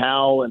Sam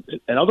Howell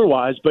and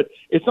otherwise. But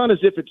it's not as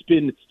if it's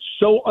been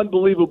so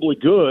unbelievably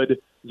good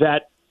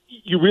that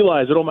you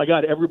realize that, oh my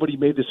God, everybody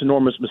made this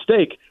enormous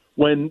mistake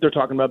when they're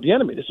talking about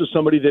Bieniemy. This is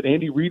somebody that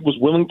Andy Reid was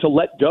willing to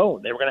let go,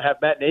 and they were going to have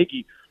Matt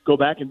Nagy go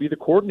back and be the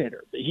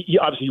coordinator. He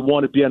obviously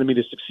wanted Bieniemy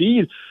to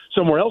succeed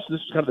somewhere else, and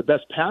this was kind of the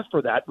best path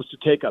for that, was to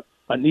take a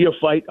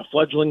neophyte, a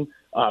fledgling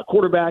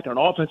quarterback, and an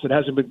offense that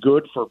hasn't been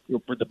good for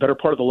the better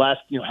part of the last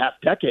half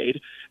decade,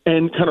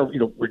 and kind of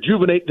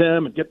rejuvenate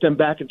them and get them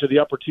back into the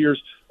upper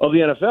tiers of the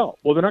NFL.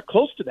 Well, they're not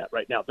close to that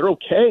right now. They're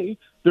okay.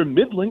 They're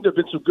middling. There have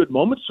been some good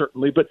moments,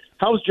 certainly, but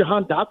how does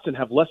Jahan Dotson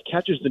have less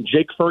catches than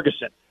Jake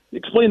Ferguson?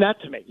 Explain that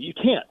to me. You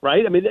can't,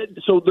 right? I mean,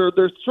 so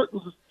there's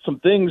some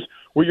things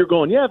where you're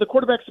going, yeah, the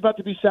quarterback's about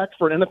to be sacked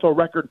for an NFL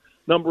record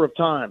number of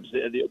times.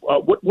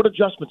 What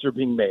adjustments are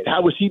being made?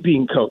 How is he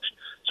being coached?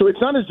 So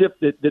it's not as if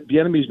that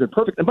Bieniemy's been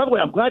perfect. And by the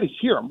way, I'm glad he's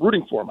here. I'm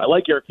rooting for him. I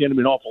like Eric Bieniemy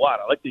an awful lot.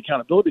 I like the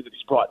accountability that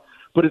he's brought.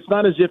 But it's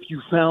not as if you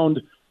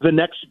found the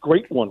next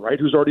great one, right,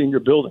 who's already in your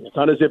building. It's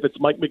not as if it's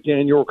Mike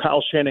McDaniel or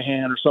Kyle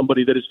Shanahan or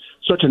somebody that is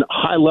such a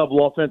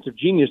high-level offensive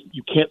genius that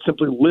you can't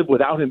simply live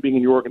without him being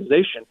in your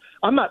organization.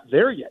 I'm not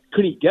there yet.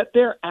 Could he get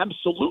there?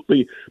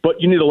 Absolutely.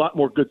 But you need a lot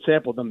more good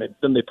sample than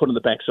they put in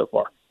the bank so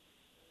far.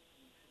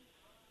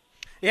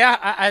 Yeah,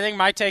 I think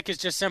my take is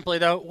just simply,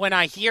 though, when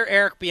I hear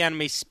Eric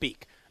Bieniemy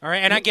speak, all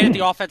right, and I get it,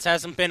 the offense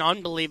hasn't been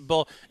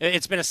unbelievable.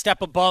 It's been a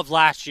step above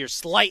last year,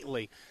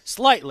 slightly,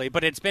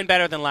 but it's been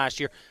better than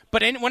last year.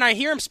 But when I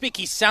hear him speak,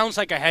 he sounds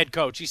like a head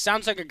coach. He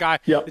sounds like a guy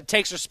that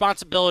takes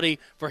responsibility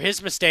for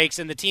his mistakes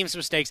and the team's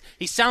mistakes.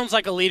 He sounds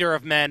like a leader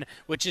of men,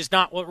 which is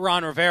not what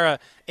Ron Rivera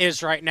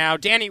is right now.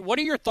 Danny, what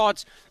are your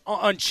thoughts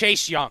on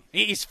Chase Young?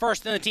 He's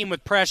first in the team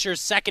with pressures,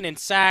 second in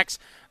sacks,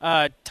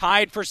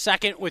 tied for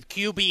second with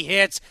QB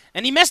hits,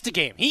 and he missed a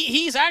game.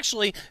 He's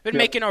actually been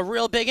making a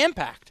real big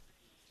impact.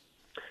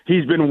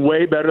 He's been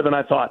way better than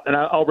I thought, and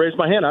I'll raise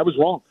my hand. I was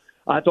wrong.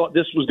 I thought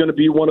this was going to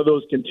be one of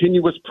those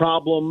continuous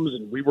problems,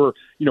 and we were,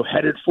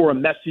 headed for a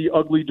messy,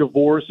 ugly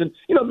divorce, and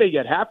it may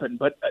yet happen.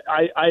 But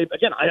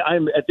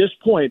I'm at this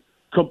point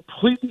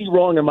completely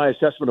wrong in my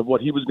assessment of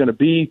what he was going to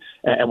be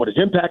and what his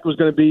impact was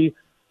going to be.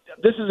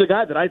 This is a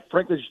guy that I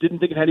frankly just didn't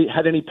think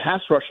had any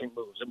pass rushing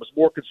moves and was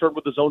more concerned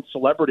with his own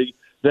celebrity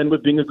than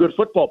with being a good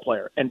football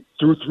player. And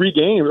through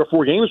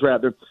 4 games,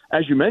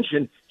 as you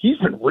mentioned, he's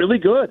been really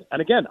good.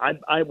 And again,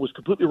 I was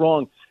completely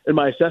wrong in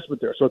my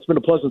assessment there. So it's been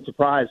a pleasant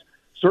surprise,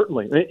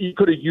 certainly. He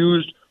could have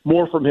used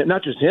more from him,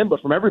 not just him, but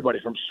from everybody,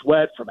 from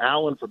Sweat, from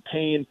Allen, from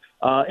Payne,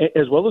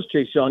 as well as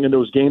Chase Young in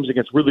those games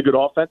against really good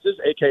offenses,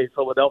 a.k.a.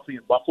 Philadelphia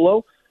and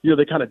Buffalo.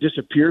 They kind of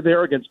disappear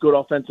there against good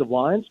offensive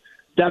lines.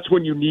 That's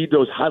when you need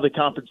those highly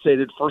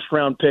compensated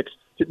first-round picks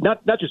to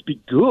not just be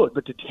good,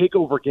 but to take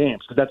over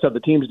games, because that's how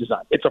the team's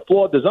designed. It's a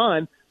flawed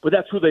design, but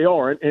that's who they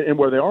are and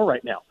where they are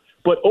right now.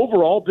 But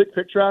overall, big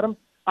picture, Adam,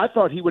 I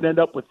thought he would end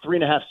up with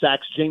 3.5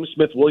 sacks, James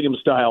Smith-Williams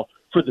style,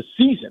 for the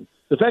season.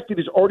 The fact that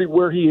he's already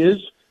where he is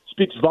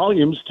speaks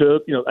volumes to,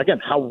 again,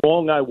 how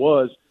wrong I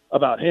was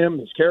about him,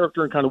 his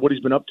character, and kind of what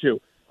he's been up to,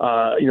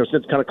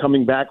 since kind of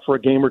coming back for a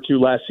game or two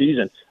last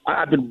season.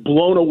 I've been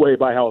blown away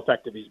by how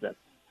effective he's been.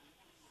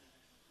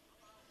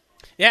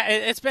 Yeah,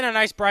 it's been a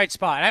nice bright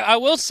spot. I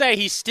will say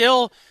he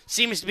still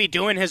seems to be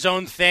doing his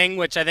own thing,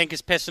 which I think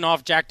is pissing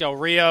off Jack Del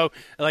Rio.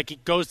 Like he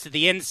goes to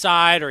the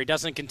inside or he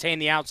doesn't contain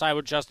the outside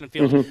with Justin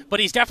Fields. Mm-hmm. But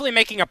he's definitely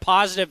making a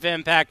positive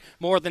impact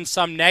more than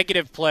some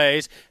negative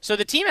plays. So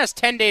the team has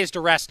 10 days to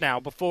rest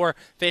now before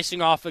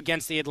facing off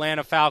against the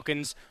Atlanta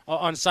Falcons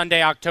on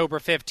Sunday, October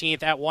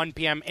 15th at 1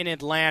 p.m. in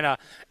Atlanta.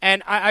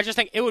 And I just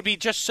think it would be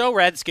just so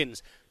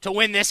Redskins to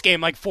win this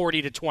game like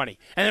 40-20.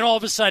 And then all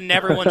of a sudden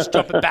everyone's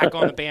jumping back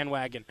on the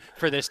bandwagon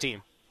for this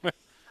team.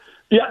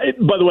 Yeah,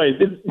 by the way,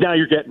 now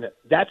you're getting it.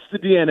 That's the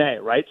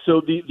DNA, right? So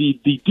the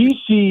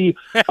DC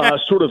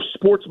sort of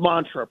sports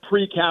mantra,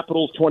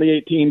 pre-Capitals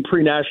 2018,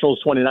 pre-Nationals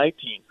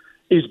 2019,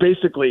 is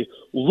basically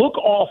look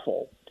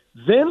awful,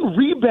 then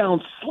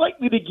rebound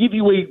slightly to give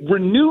you a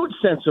renewed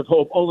sense of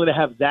hope, only to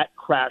have that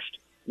crashed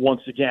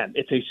once again.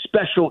 It's a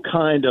special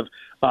kind of,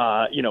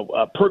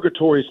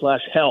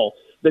 purgatory/hell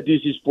that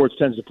DC Sports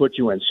tends to put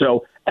you in.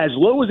 So as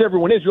low as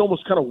everyone is, you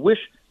almost kind of wish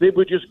they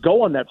would just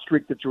go on that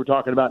streak that you were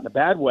talking about in a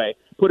bad way,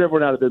 put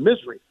everyone out of their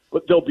misery.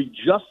 but they'll be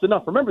just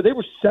enough. Remember, they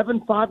were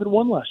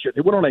 7-5-1 last year.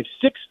 They went on a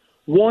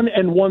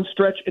 6-1-1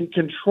 stretch and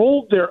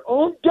controlled their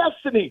own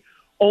destiny,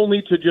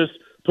 only to just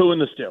poo in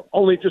the stew.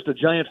 Only just a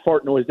giant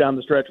fart noise down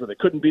the stretch where they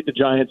couldn't beat the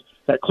Giants,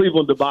 that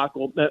Cleveland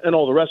debacle, and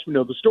all the rest. We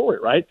know the story,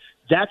 right?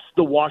 That's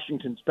the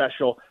Washington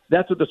special.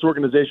 That's what this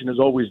organization has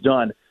always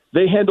done.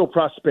 They handle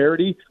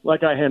prosperity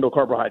like I handle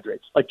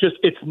carbohydrates. Like, just,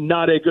 it's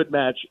not a good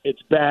match.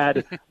 It's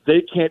bad.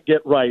 They can't get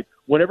right.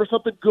 Whenever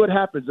something good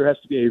happens, there has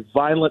to be a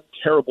violent,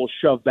 terrible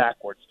shove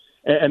backwards.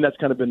 And that's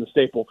kind of been the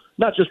staple,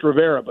 not just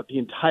Rivera, but the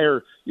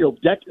entire,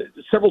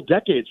 several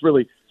decades,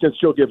 really, since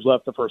Joe Gibbs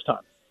left the first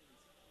time.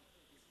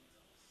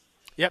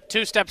 Yep,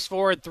 2 steps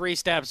forward, 3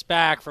 steps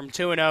back, from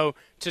 2-0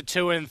 to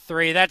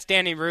 2-3. That's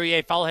Danny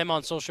Rouhier. Follow him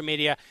on social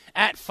media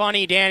at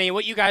Funny Danny.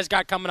 What you guys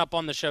got coming up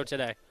on the show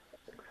today?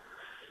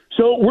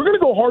 So we're going to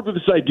go hard with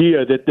this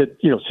idea that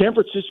San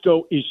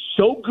Francisco is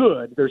so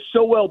good, they're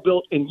so well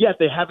built, and yet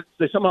they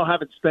somehow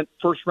haven't spent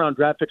first round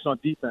draft picks on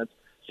defense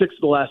 6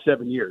 of the last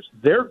 7 years.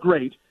 They're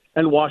great,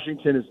 and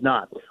Washington is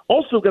not.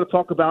 Also, got to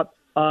talk about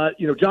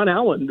John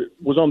Allen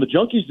was on the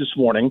Junkies this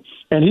morning,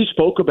 and he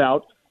spoke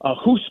about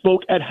who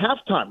spoke at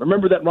halftime.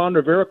 Remember that Ron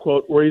Rivera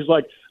quote where he's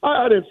like,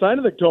 I didn't say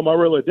anything to him, I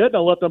really did.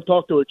 Now let them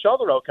talk to each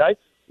other, okay?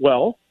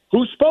 Well,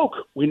 who spoke?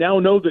 We now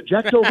know that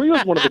Jack Del Rio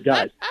is one of the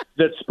guys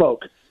that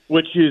spoke,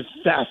 which is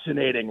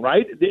fascinating,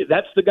 right?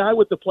 That's the guy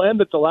with the plan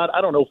that's allowed,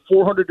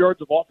 400 yards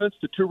of offense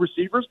to 2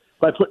 receivers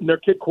by putting their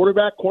kid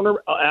quarterback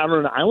corner out on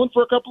an island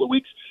for a couple of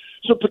weeks.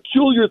 So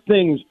peculiar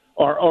things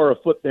are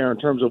afoot there in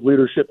terms of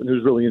leadership and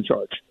who's really in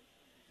charge.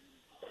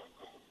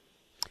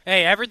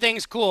 Hey,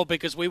 everything's cool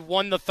because we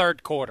won the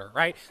third quarter,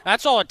 right?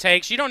 That's all it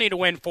takes. You don't need to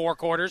win 4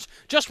 quarters.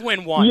 Just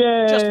win 1.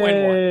 Yay! Just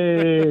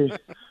win 1.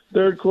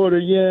 Third quarter,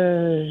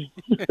 yay.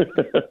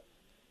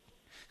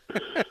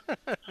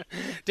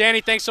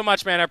 Danny, thanks so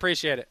much, man. I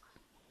appreciate it.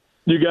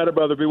 You got it,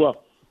 brother. Be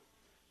well.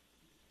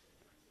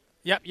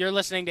 Yep, you're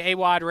listening to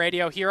AWadd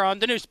Radio here on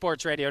the new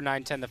Sports Radio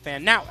 910 The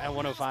Fan, now at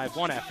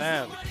 105.1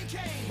 FM.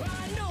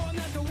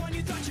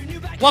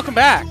 Welcome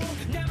back.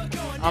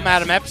 I'm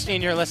Adam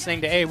Epstein. You're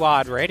listening to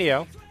AWadd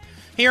Radio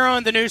here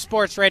on the new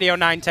Sports Radio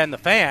 910 The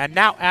Fan,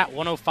 now at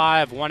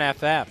 105.1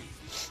 FM.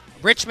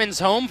 Richmond's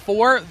home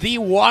for the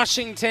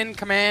Washington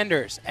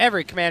Commanders.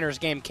 Every Commanders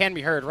game can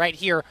be heard right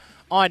here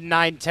on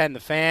 910 The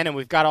Fan, and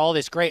we've got all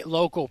this great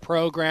local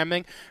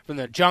programming from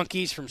the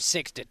Junkies from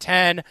 6 to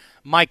 10,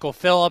 Michael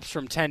Phillips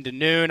from 10 to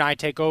noon. I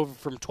take over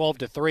from 12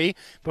 to 3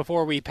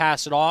 before we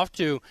pass it off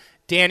to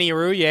Danny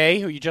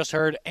Rouhier, who you just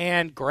heard,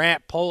 and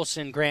Grant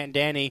Polson, Grant and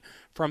Danny,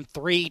 from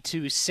 3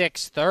 to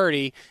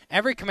 6:30.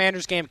 Every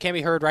Commanders game can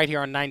be heard right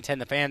here on 910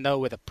 The Fan, though,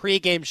 with a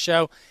pregame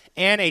show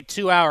and a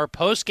 2-hour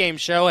postgame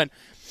show. And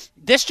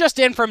this just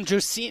in from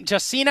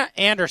Josina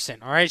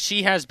Anderson. All right,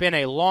 she has been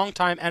a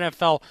longtime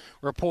NFL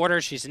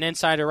reporter. She's an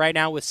insider right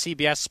now with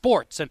CBS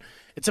Sports, and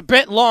it's a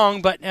bit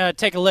long, but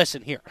take a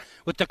listen here.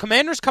 With the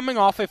Commanders coming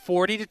off a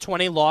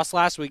 40-20 loss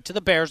last week to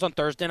the Bears on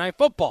Thursday Night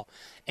Football,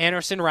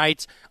 Anderson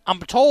writes, "I'm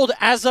told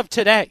as of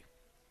today,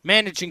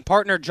 managing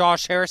partner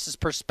Josh Harris's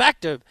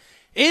perspective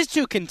is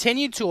to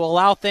continue to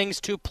allow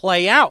things to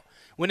play out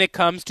when it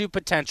comes to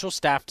potential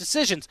staff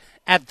decisions.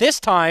 At this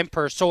time,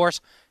 per source,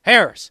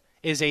 Harris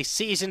is a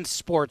seasoned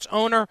sports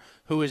owner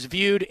who is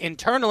viewed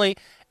internally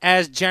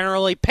as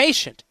generally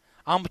patient.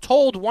 I'm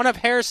told one of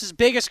Harris's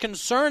biggest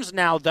concerns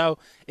now, though,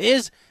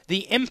 is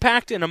the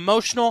impact an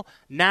emotional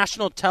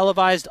national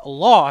televised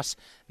loss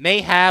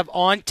may have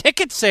on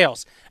ticket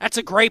sales." That's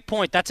a great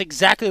point. That's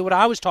exactly what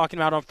I was talking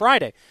about on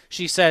Friday.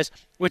 She says,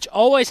 which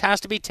always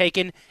has to be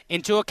taken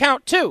into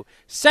account, too.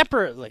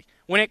 Separately,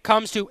 when it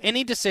comes to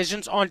any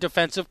decisions on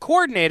defensive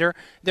coordinator,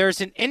 there's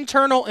an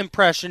internal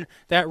impression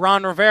that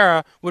Ron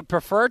Rivera would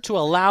prefer to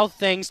allow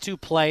things to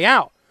play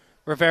out.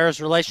 Rivera's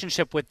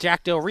relationship with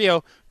Jack Del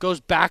Rio goes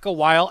back a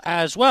while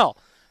as well.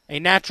 A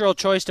natural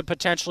choice to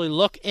potentially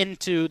look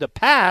into the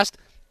past.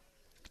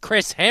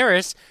 Chris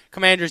Harris,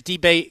 Commanders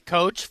debate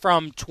coach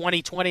from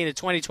 2020 to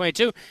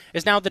 2022,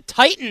 is now the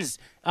Titans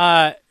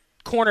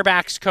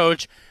cornerbacks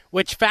coach,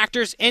 which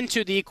factors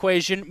into the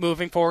equation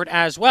moving forward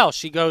as well.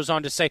 She goes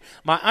on to say,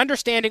 "My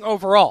understanding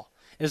overall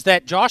is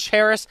that Josh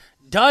Harris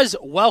does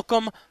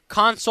welcome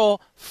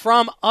counsel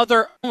from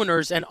other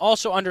owners and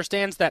also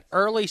understands that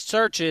early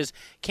searches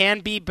can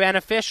be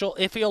beneficial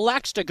if he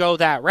elects to go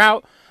that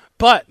route,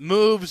 but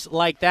moves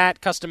like that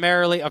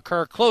customarily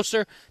occur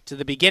closer to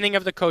the beginning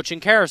of the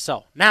coaching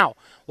carousel. Now,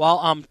 while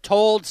I'm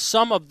told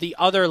some of the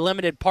other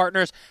limited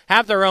partners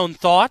have their own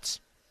thoughts,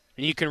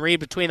 and you can read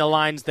between the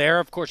lines there.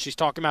 Of course, she's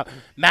talking about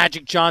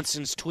Magic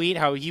Johnson's tweet,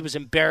 how he was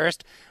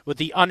embarrassed with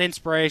the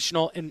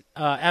uninspirational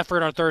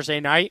effort on Thursday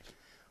night.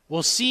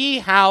 We'll see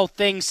how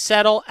things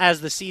settle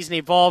as the season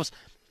evolves,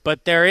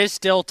 but there is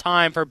still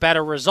time for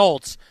better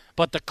results,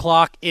 but the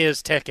clock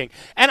is ticking."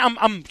 And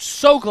I'm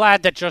so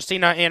glad that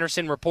Josina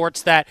Anderson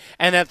reports that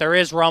and that there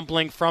is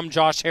rumbling from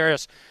Josh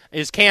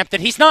Harris's camp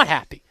that he's not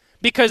happy.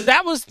 because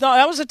that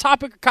was a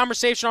topic of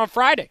conversation on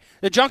Friday.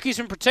 The Junkies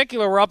in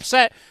particular were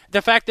upset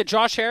the fact that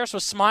Josh Harris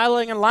was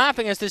smiling and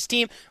laughing as this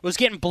team was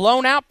getting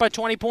blown out by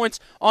 20 points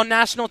on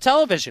national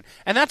television.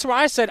 And that's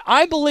why I said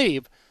I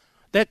believe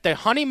that the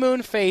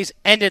honeymoon phase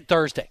ended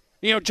Thursday.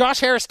 You know, Josh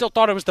Harris still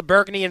thought it was the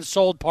Burgundy and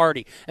Sold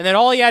party, and that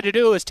all he had to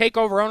do was take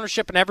over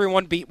ownership and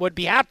everyone would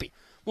be happy.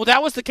 Well,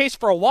 that was the case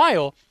for a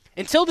while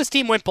until this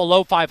team went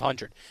below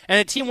 500. And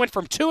the team went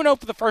from 2-0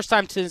 for the first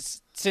time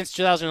since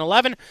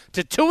 2011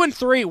 to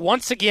 2-3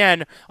 once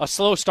again, a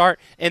slow start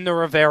in the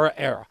Rivera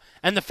era.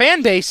 And the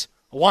fan base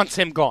wants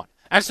him gone.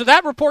 And so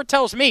that report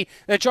tells me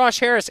that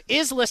Josh Harris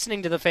is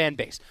listening to the fan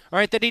base, all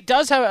right, that he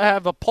does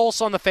have a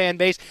pulse on the fan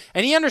base,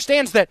 and he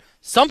understands that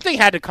something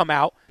had to come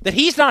out, that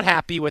he's not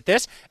happy with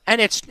this,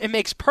 and it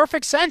makes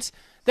perfect sense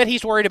that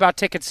he's worried about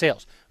ticket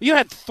sales. You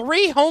had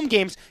 3 home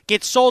games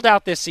get sold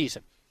out this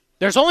season.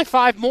 There's only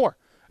 5 more.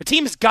 The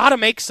team's got to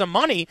make some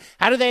money.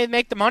 How do they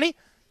make the money?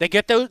 They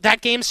get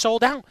that game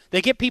sold out.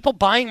 They get people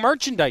buying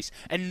merchandise,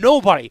 and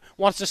nobody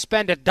wants to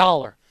spend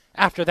 $1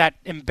 after that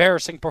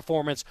embarrassing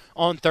performance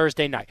on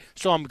Thursday night.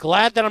 So I'm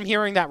glad that I'm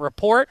hearing that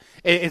report.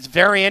 It's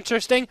very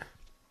interesting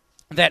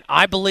that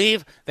I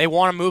believe they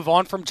want to move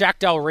on from Jack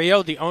Del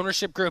Rio. The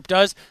ownership group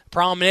does. The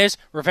problem is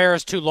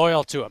Rivera's too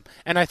loyal to him.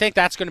 And I think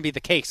that's going to be the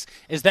case,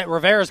 is that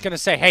Rivera's going to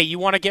say, hey, you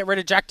want to get rid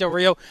of Jack Del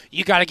Rio?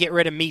 You got to get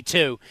rid of me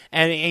too.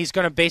 And he's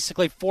going to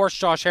basically force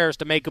Josh Harris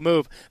to make a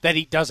move that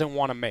he doesn't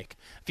want to make.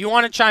 If you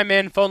want to chime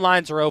in, phone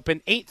lines are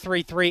open,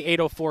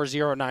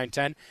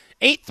 833-804-0910.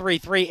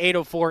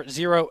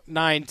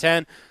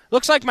 833-804-0910.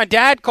 Looks like my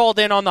dad called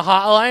in on the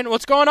hotline.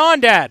 What's going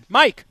on, Dad?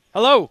 Mike,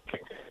 hello.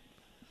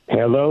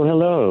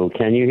 Hello.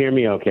 Can you hear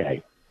me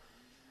okay?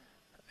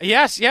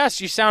 Yes,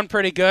 you sound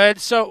pretty good.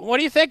 So what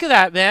do you think of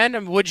that,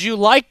 man? Would you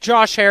like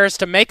Josh Harris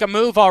to make a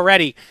move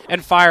already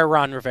and fire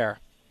Ron Rivera?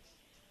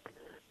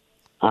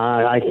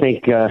 I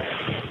think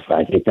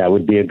that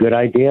would be a good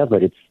idea,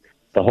 but it's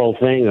the whole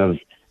thing of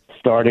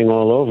starting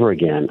all over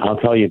again. I'll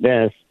tell you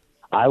this.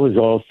 I was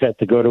all set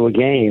to go to a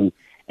game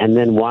and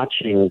then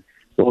watching,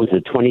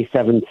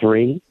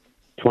 27-3,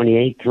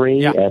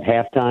 28-3 at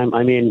halftime.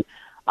 I mean,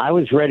 I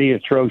was ready to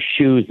throw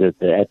shoes at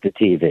the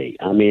TV.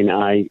 I mean,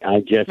 I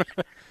just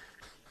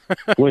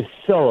was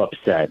so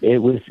upset. It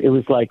was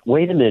like,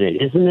 wait a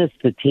minute, isn't this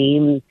the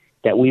team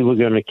that we were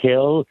going to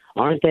kill?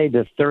 Aren't they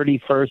the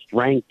 31st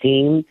ranked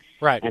team?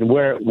 Right. And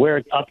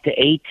we're up to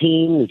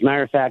 18. As a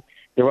matter of fact,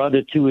 there were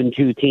other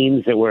 2-2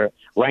 teams that were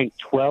ranked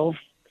 12th.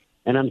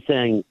 And I'm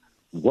saying,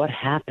 what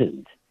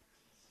happened?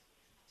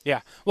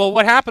 Yeah. Well,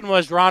 what happened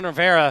was Ron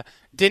Rivera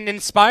didn't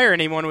inspire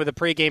anyone with a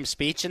pregame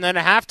speech, and then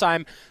at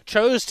halftime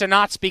chose to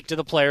not speak to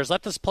the players,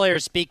 let the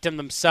players speak to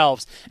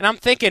themselves. And I'm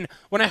thinking,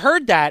 when I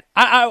heard that,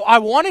 I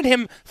wanted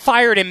him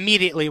fired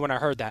immediately when I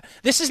heard that.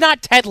 This is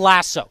not Ted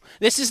Lasso.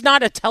 This is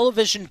not a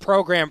television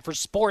program for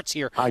sports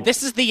here.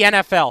 This is the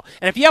NFL.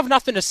 And if you have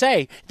nothing to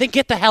say, then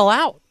get the hell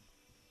out.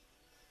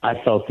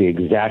 I felt the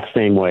exact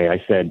same way.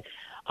 I said,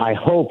 I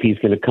hope he's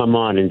going to come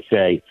on and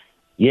say,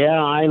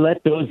 yeah, I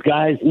let those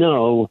guys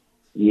know,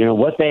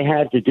 what they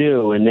had to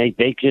do, and they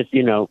just,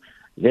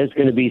 there's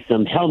going to be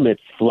some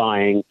helmets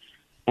flying.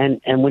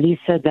 And when he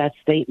said that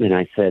statement,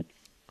 I said,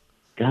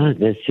 God,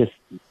 that's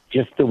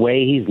just the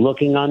way he's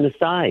looking on the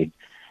side.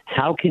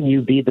 How can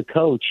you be the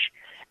coach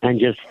and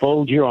just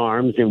fold your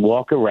arms and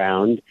walk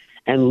around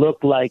and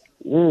look like,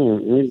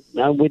 we're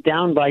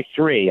down by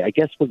 3. I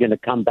guess we're going to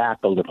come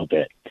back a little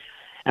bit.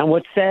 And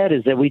what's sad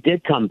is that we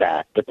did come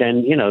back, but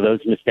then,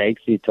 those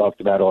mistakes you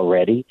talked about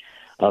already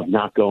of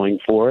not going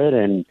for it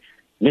and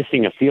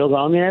missing a field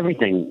goal,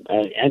 everything.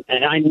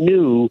 And I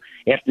knew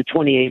after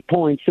 28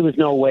 points, there was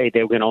no way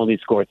they were going to only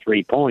score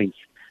 3 points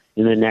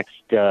in the next,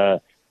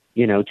 2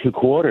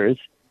 quarters.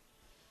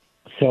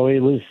 So it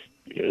was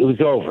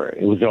over.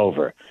 It was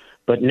over.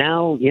 But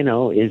now,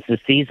 is the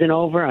season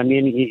over? I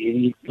mean,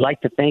 you'd like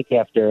to think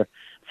after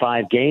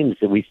 5 games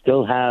that we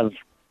still have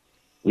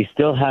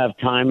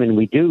time, and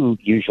we do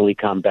usually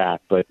come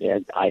back, but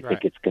I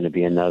think it's going to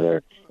be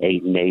another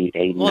 8-8,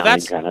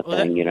 8-9 kind of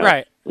thing,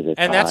 Right.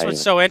 And that's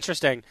what's so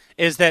interesting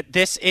is that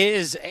this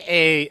is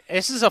a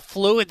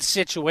fluid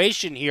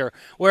situation here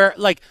where,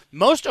 like,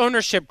 most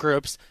ownership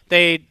groups,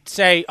 they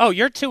say, oh,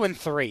 you're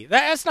 2-3.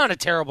 That's not a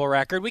terrible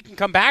record. We can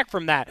come back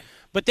from that.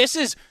 But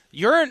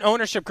you're an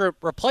ownership group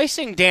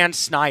replacing Dan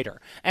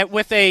Snyder and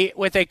with a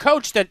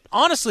coach that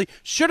honestly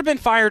should have been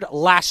fired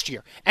last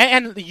year.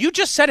 And you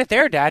just said it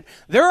there, Dad.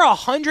 There are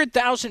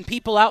 100,000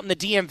 people out in the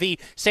DMV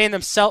saying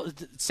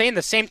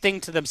the same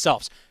thing to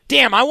themselves.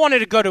 Damn, I wanted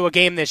to go to a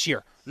game this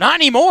year. Not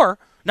anymore.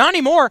 Not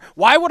anymore.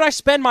 Why would I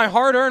spend my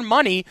hard-earned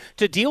money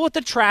to deal with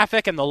the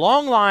traffic and the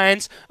long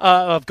lines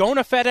of going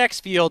to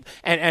FedEx Field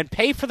and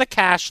pay for the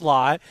cash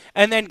lot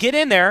and then get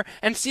in there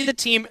and see the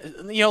team,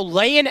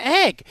 lay an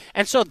egg?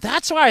 And so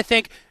that's why I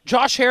think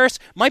Josh Harris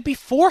might be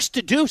forced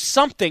to do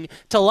something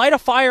to light a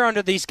fire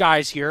under these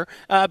guys here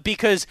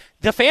because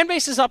the fan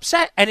base is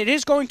upset, and it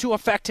is going to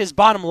affect his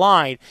bottom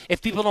line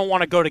if people don't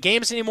want to go to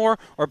games anymore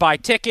or buy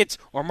tickets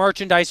or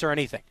merchandise or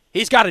anything.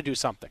 He's got to do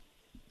something.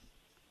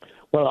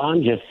 Well,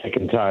 I'm just sick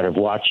and tired of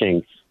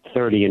watching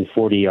 30 and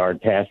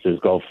 40-yard passes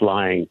go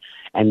flying,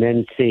 and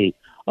then see,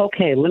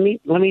 okay, let me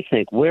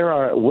think.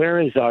 Where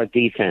is our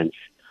defense?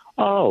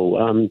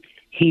 Oh,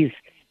 he's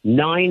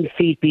 9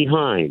 feet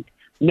behind.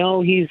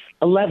 No, he's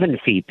 11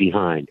 feet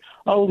behind.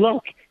 Oh,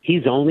 look,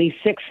 he's only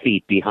 6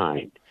 feet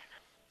behind.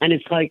 And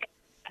it's like,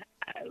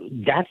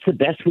 that's the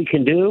best we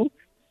can do?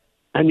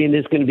 I mean,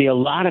 there's going to be a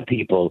lot of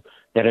people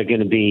that are going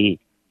to be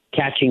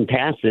catching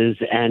passes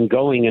and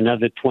going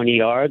another 20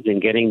 yards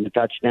and getting the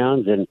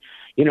touchdowns. And,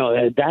 you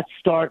know, that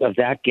start of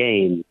that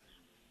game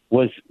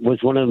was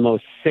one of the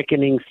most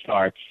sickening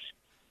starts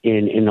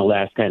in the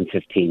last 10,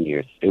 15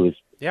 years. It was,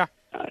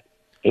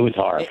 it was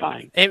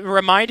horrifying. It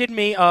reminded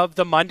me of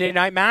the Monday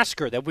Night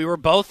Massacre that we were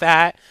both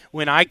at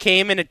when I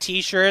came in a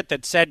T-shirt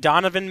that said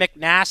Donovan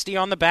McNasty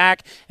on the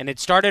back, and it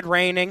started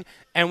raining,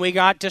 and we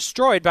got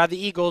destroyed by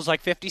the Eagles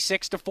like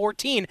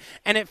 56-14,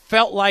 and it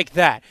felt like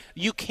that.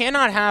 You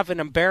cannot have an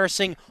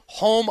embarrassing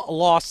home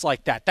loss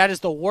like that. That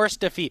is the worst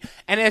defeat,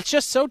 and it's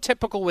just so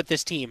typical with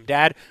this team,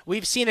 Dad.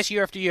 We've seen this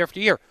year after year after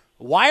year.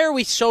 Why are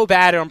we so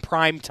bad on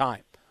prime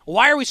time?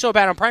 Why are we so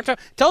bad on prime time?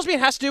 Tells me it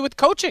has to do with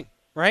coaching,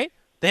 right?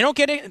 They don't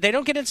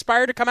get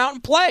inspired to come out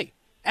and play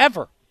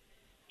ever.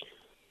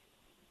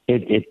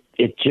 It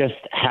just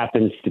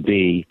happens to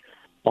be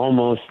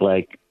almost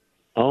like,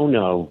 oh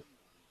no,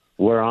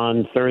 we're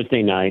on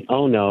Thursday night.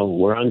 Oh no,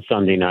 we're on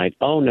Sunday night.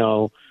 Oh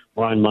no,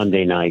 we're on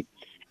Monday night.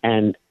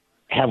 And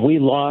have we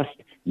lost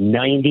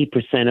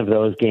 90% of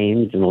those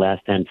games in the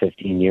last 10,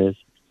 15 years?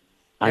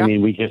 Yeah, I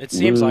mean, we just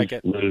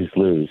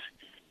lose.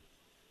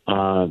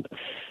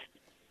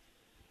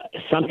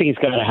 Something's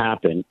got to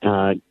happen.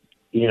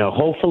 You know,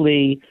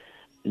 hopefully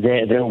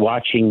they're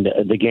watching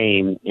the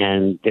game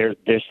and they're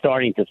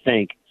starting to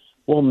think,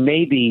 well,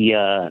 maybe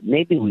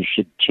we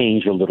should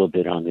change a little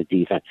bit on the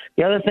defense.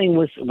 The other thing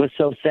was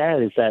so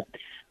sad is that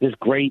this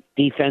great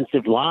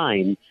defensive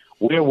line,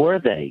 where were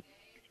they?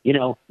 You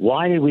know,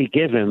 why did we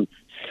give him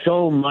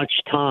so much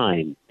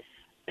time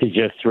to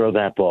just throw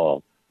that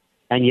ball?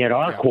 And yet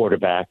our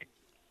quarterback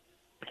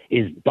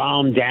is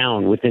bombed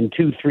down within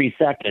 2-3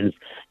 seconds.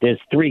 There's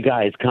 3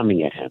 guys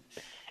coming at him.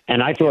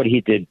 And I thought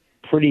he did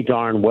pretty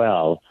darn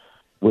well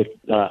with,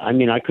 I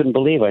mean, I couldn't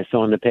believe I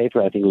saw in the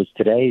paper, I think it was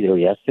today or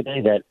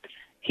yesterday, that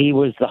he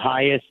was the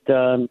highest,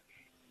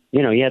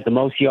 you know, he had the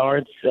most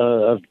yards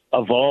of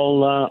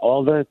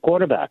all the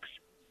quarterbacks.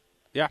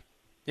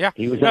 Yeah.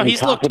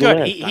 He's looked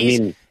good.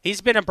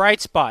 He's been a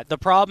bright spot. The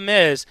problem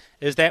is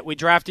that we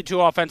drafted 2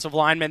 offensive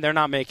linemen. They're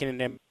not making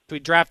an impact. We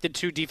drafted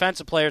 2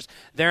 defensive players.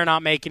 They're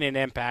not making an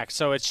impact.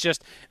 So it's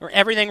just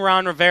everything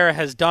Ron Rivera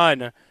has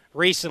done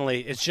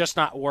recently is just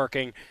not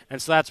working,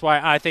 and so that's why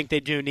I think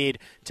they do need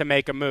to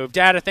make a move.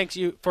 Dad, thanks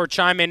you for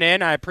chiming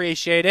in. I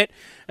appreciate it.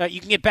 You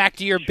can get back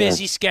to your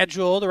busy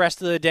schedule the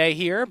rest of the day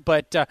here,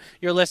 but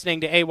you're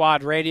listening to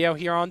AWadd Radio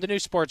here on the new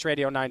Sports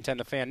Radio 910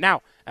 The Fan,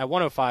 now at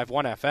 105.1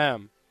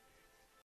 FM.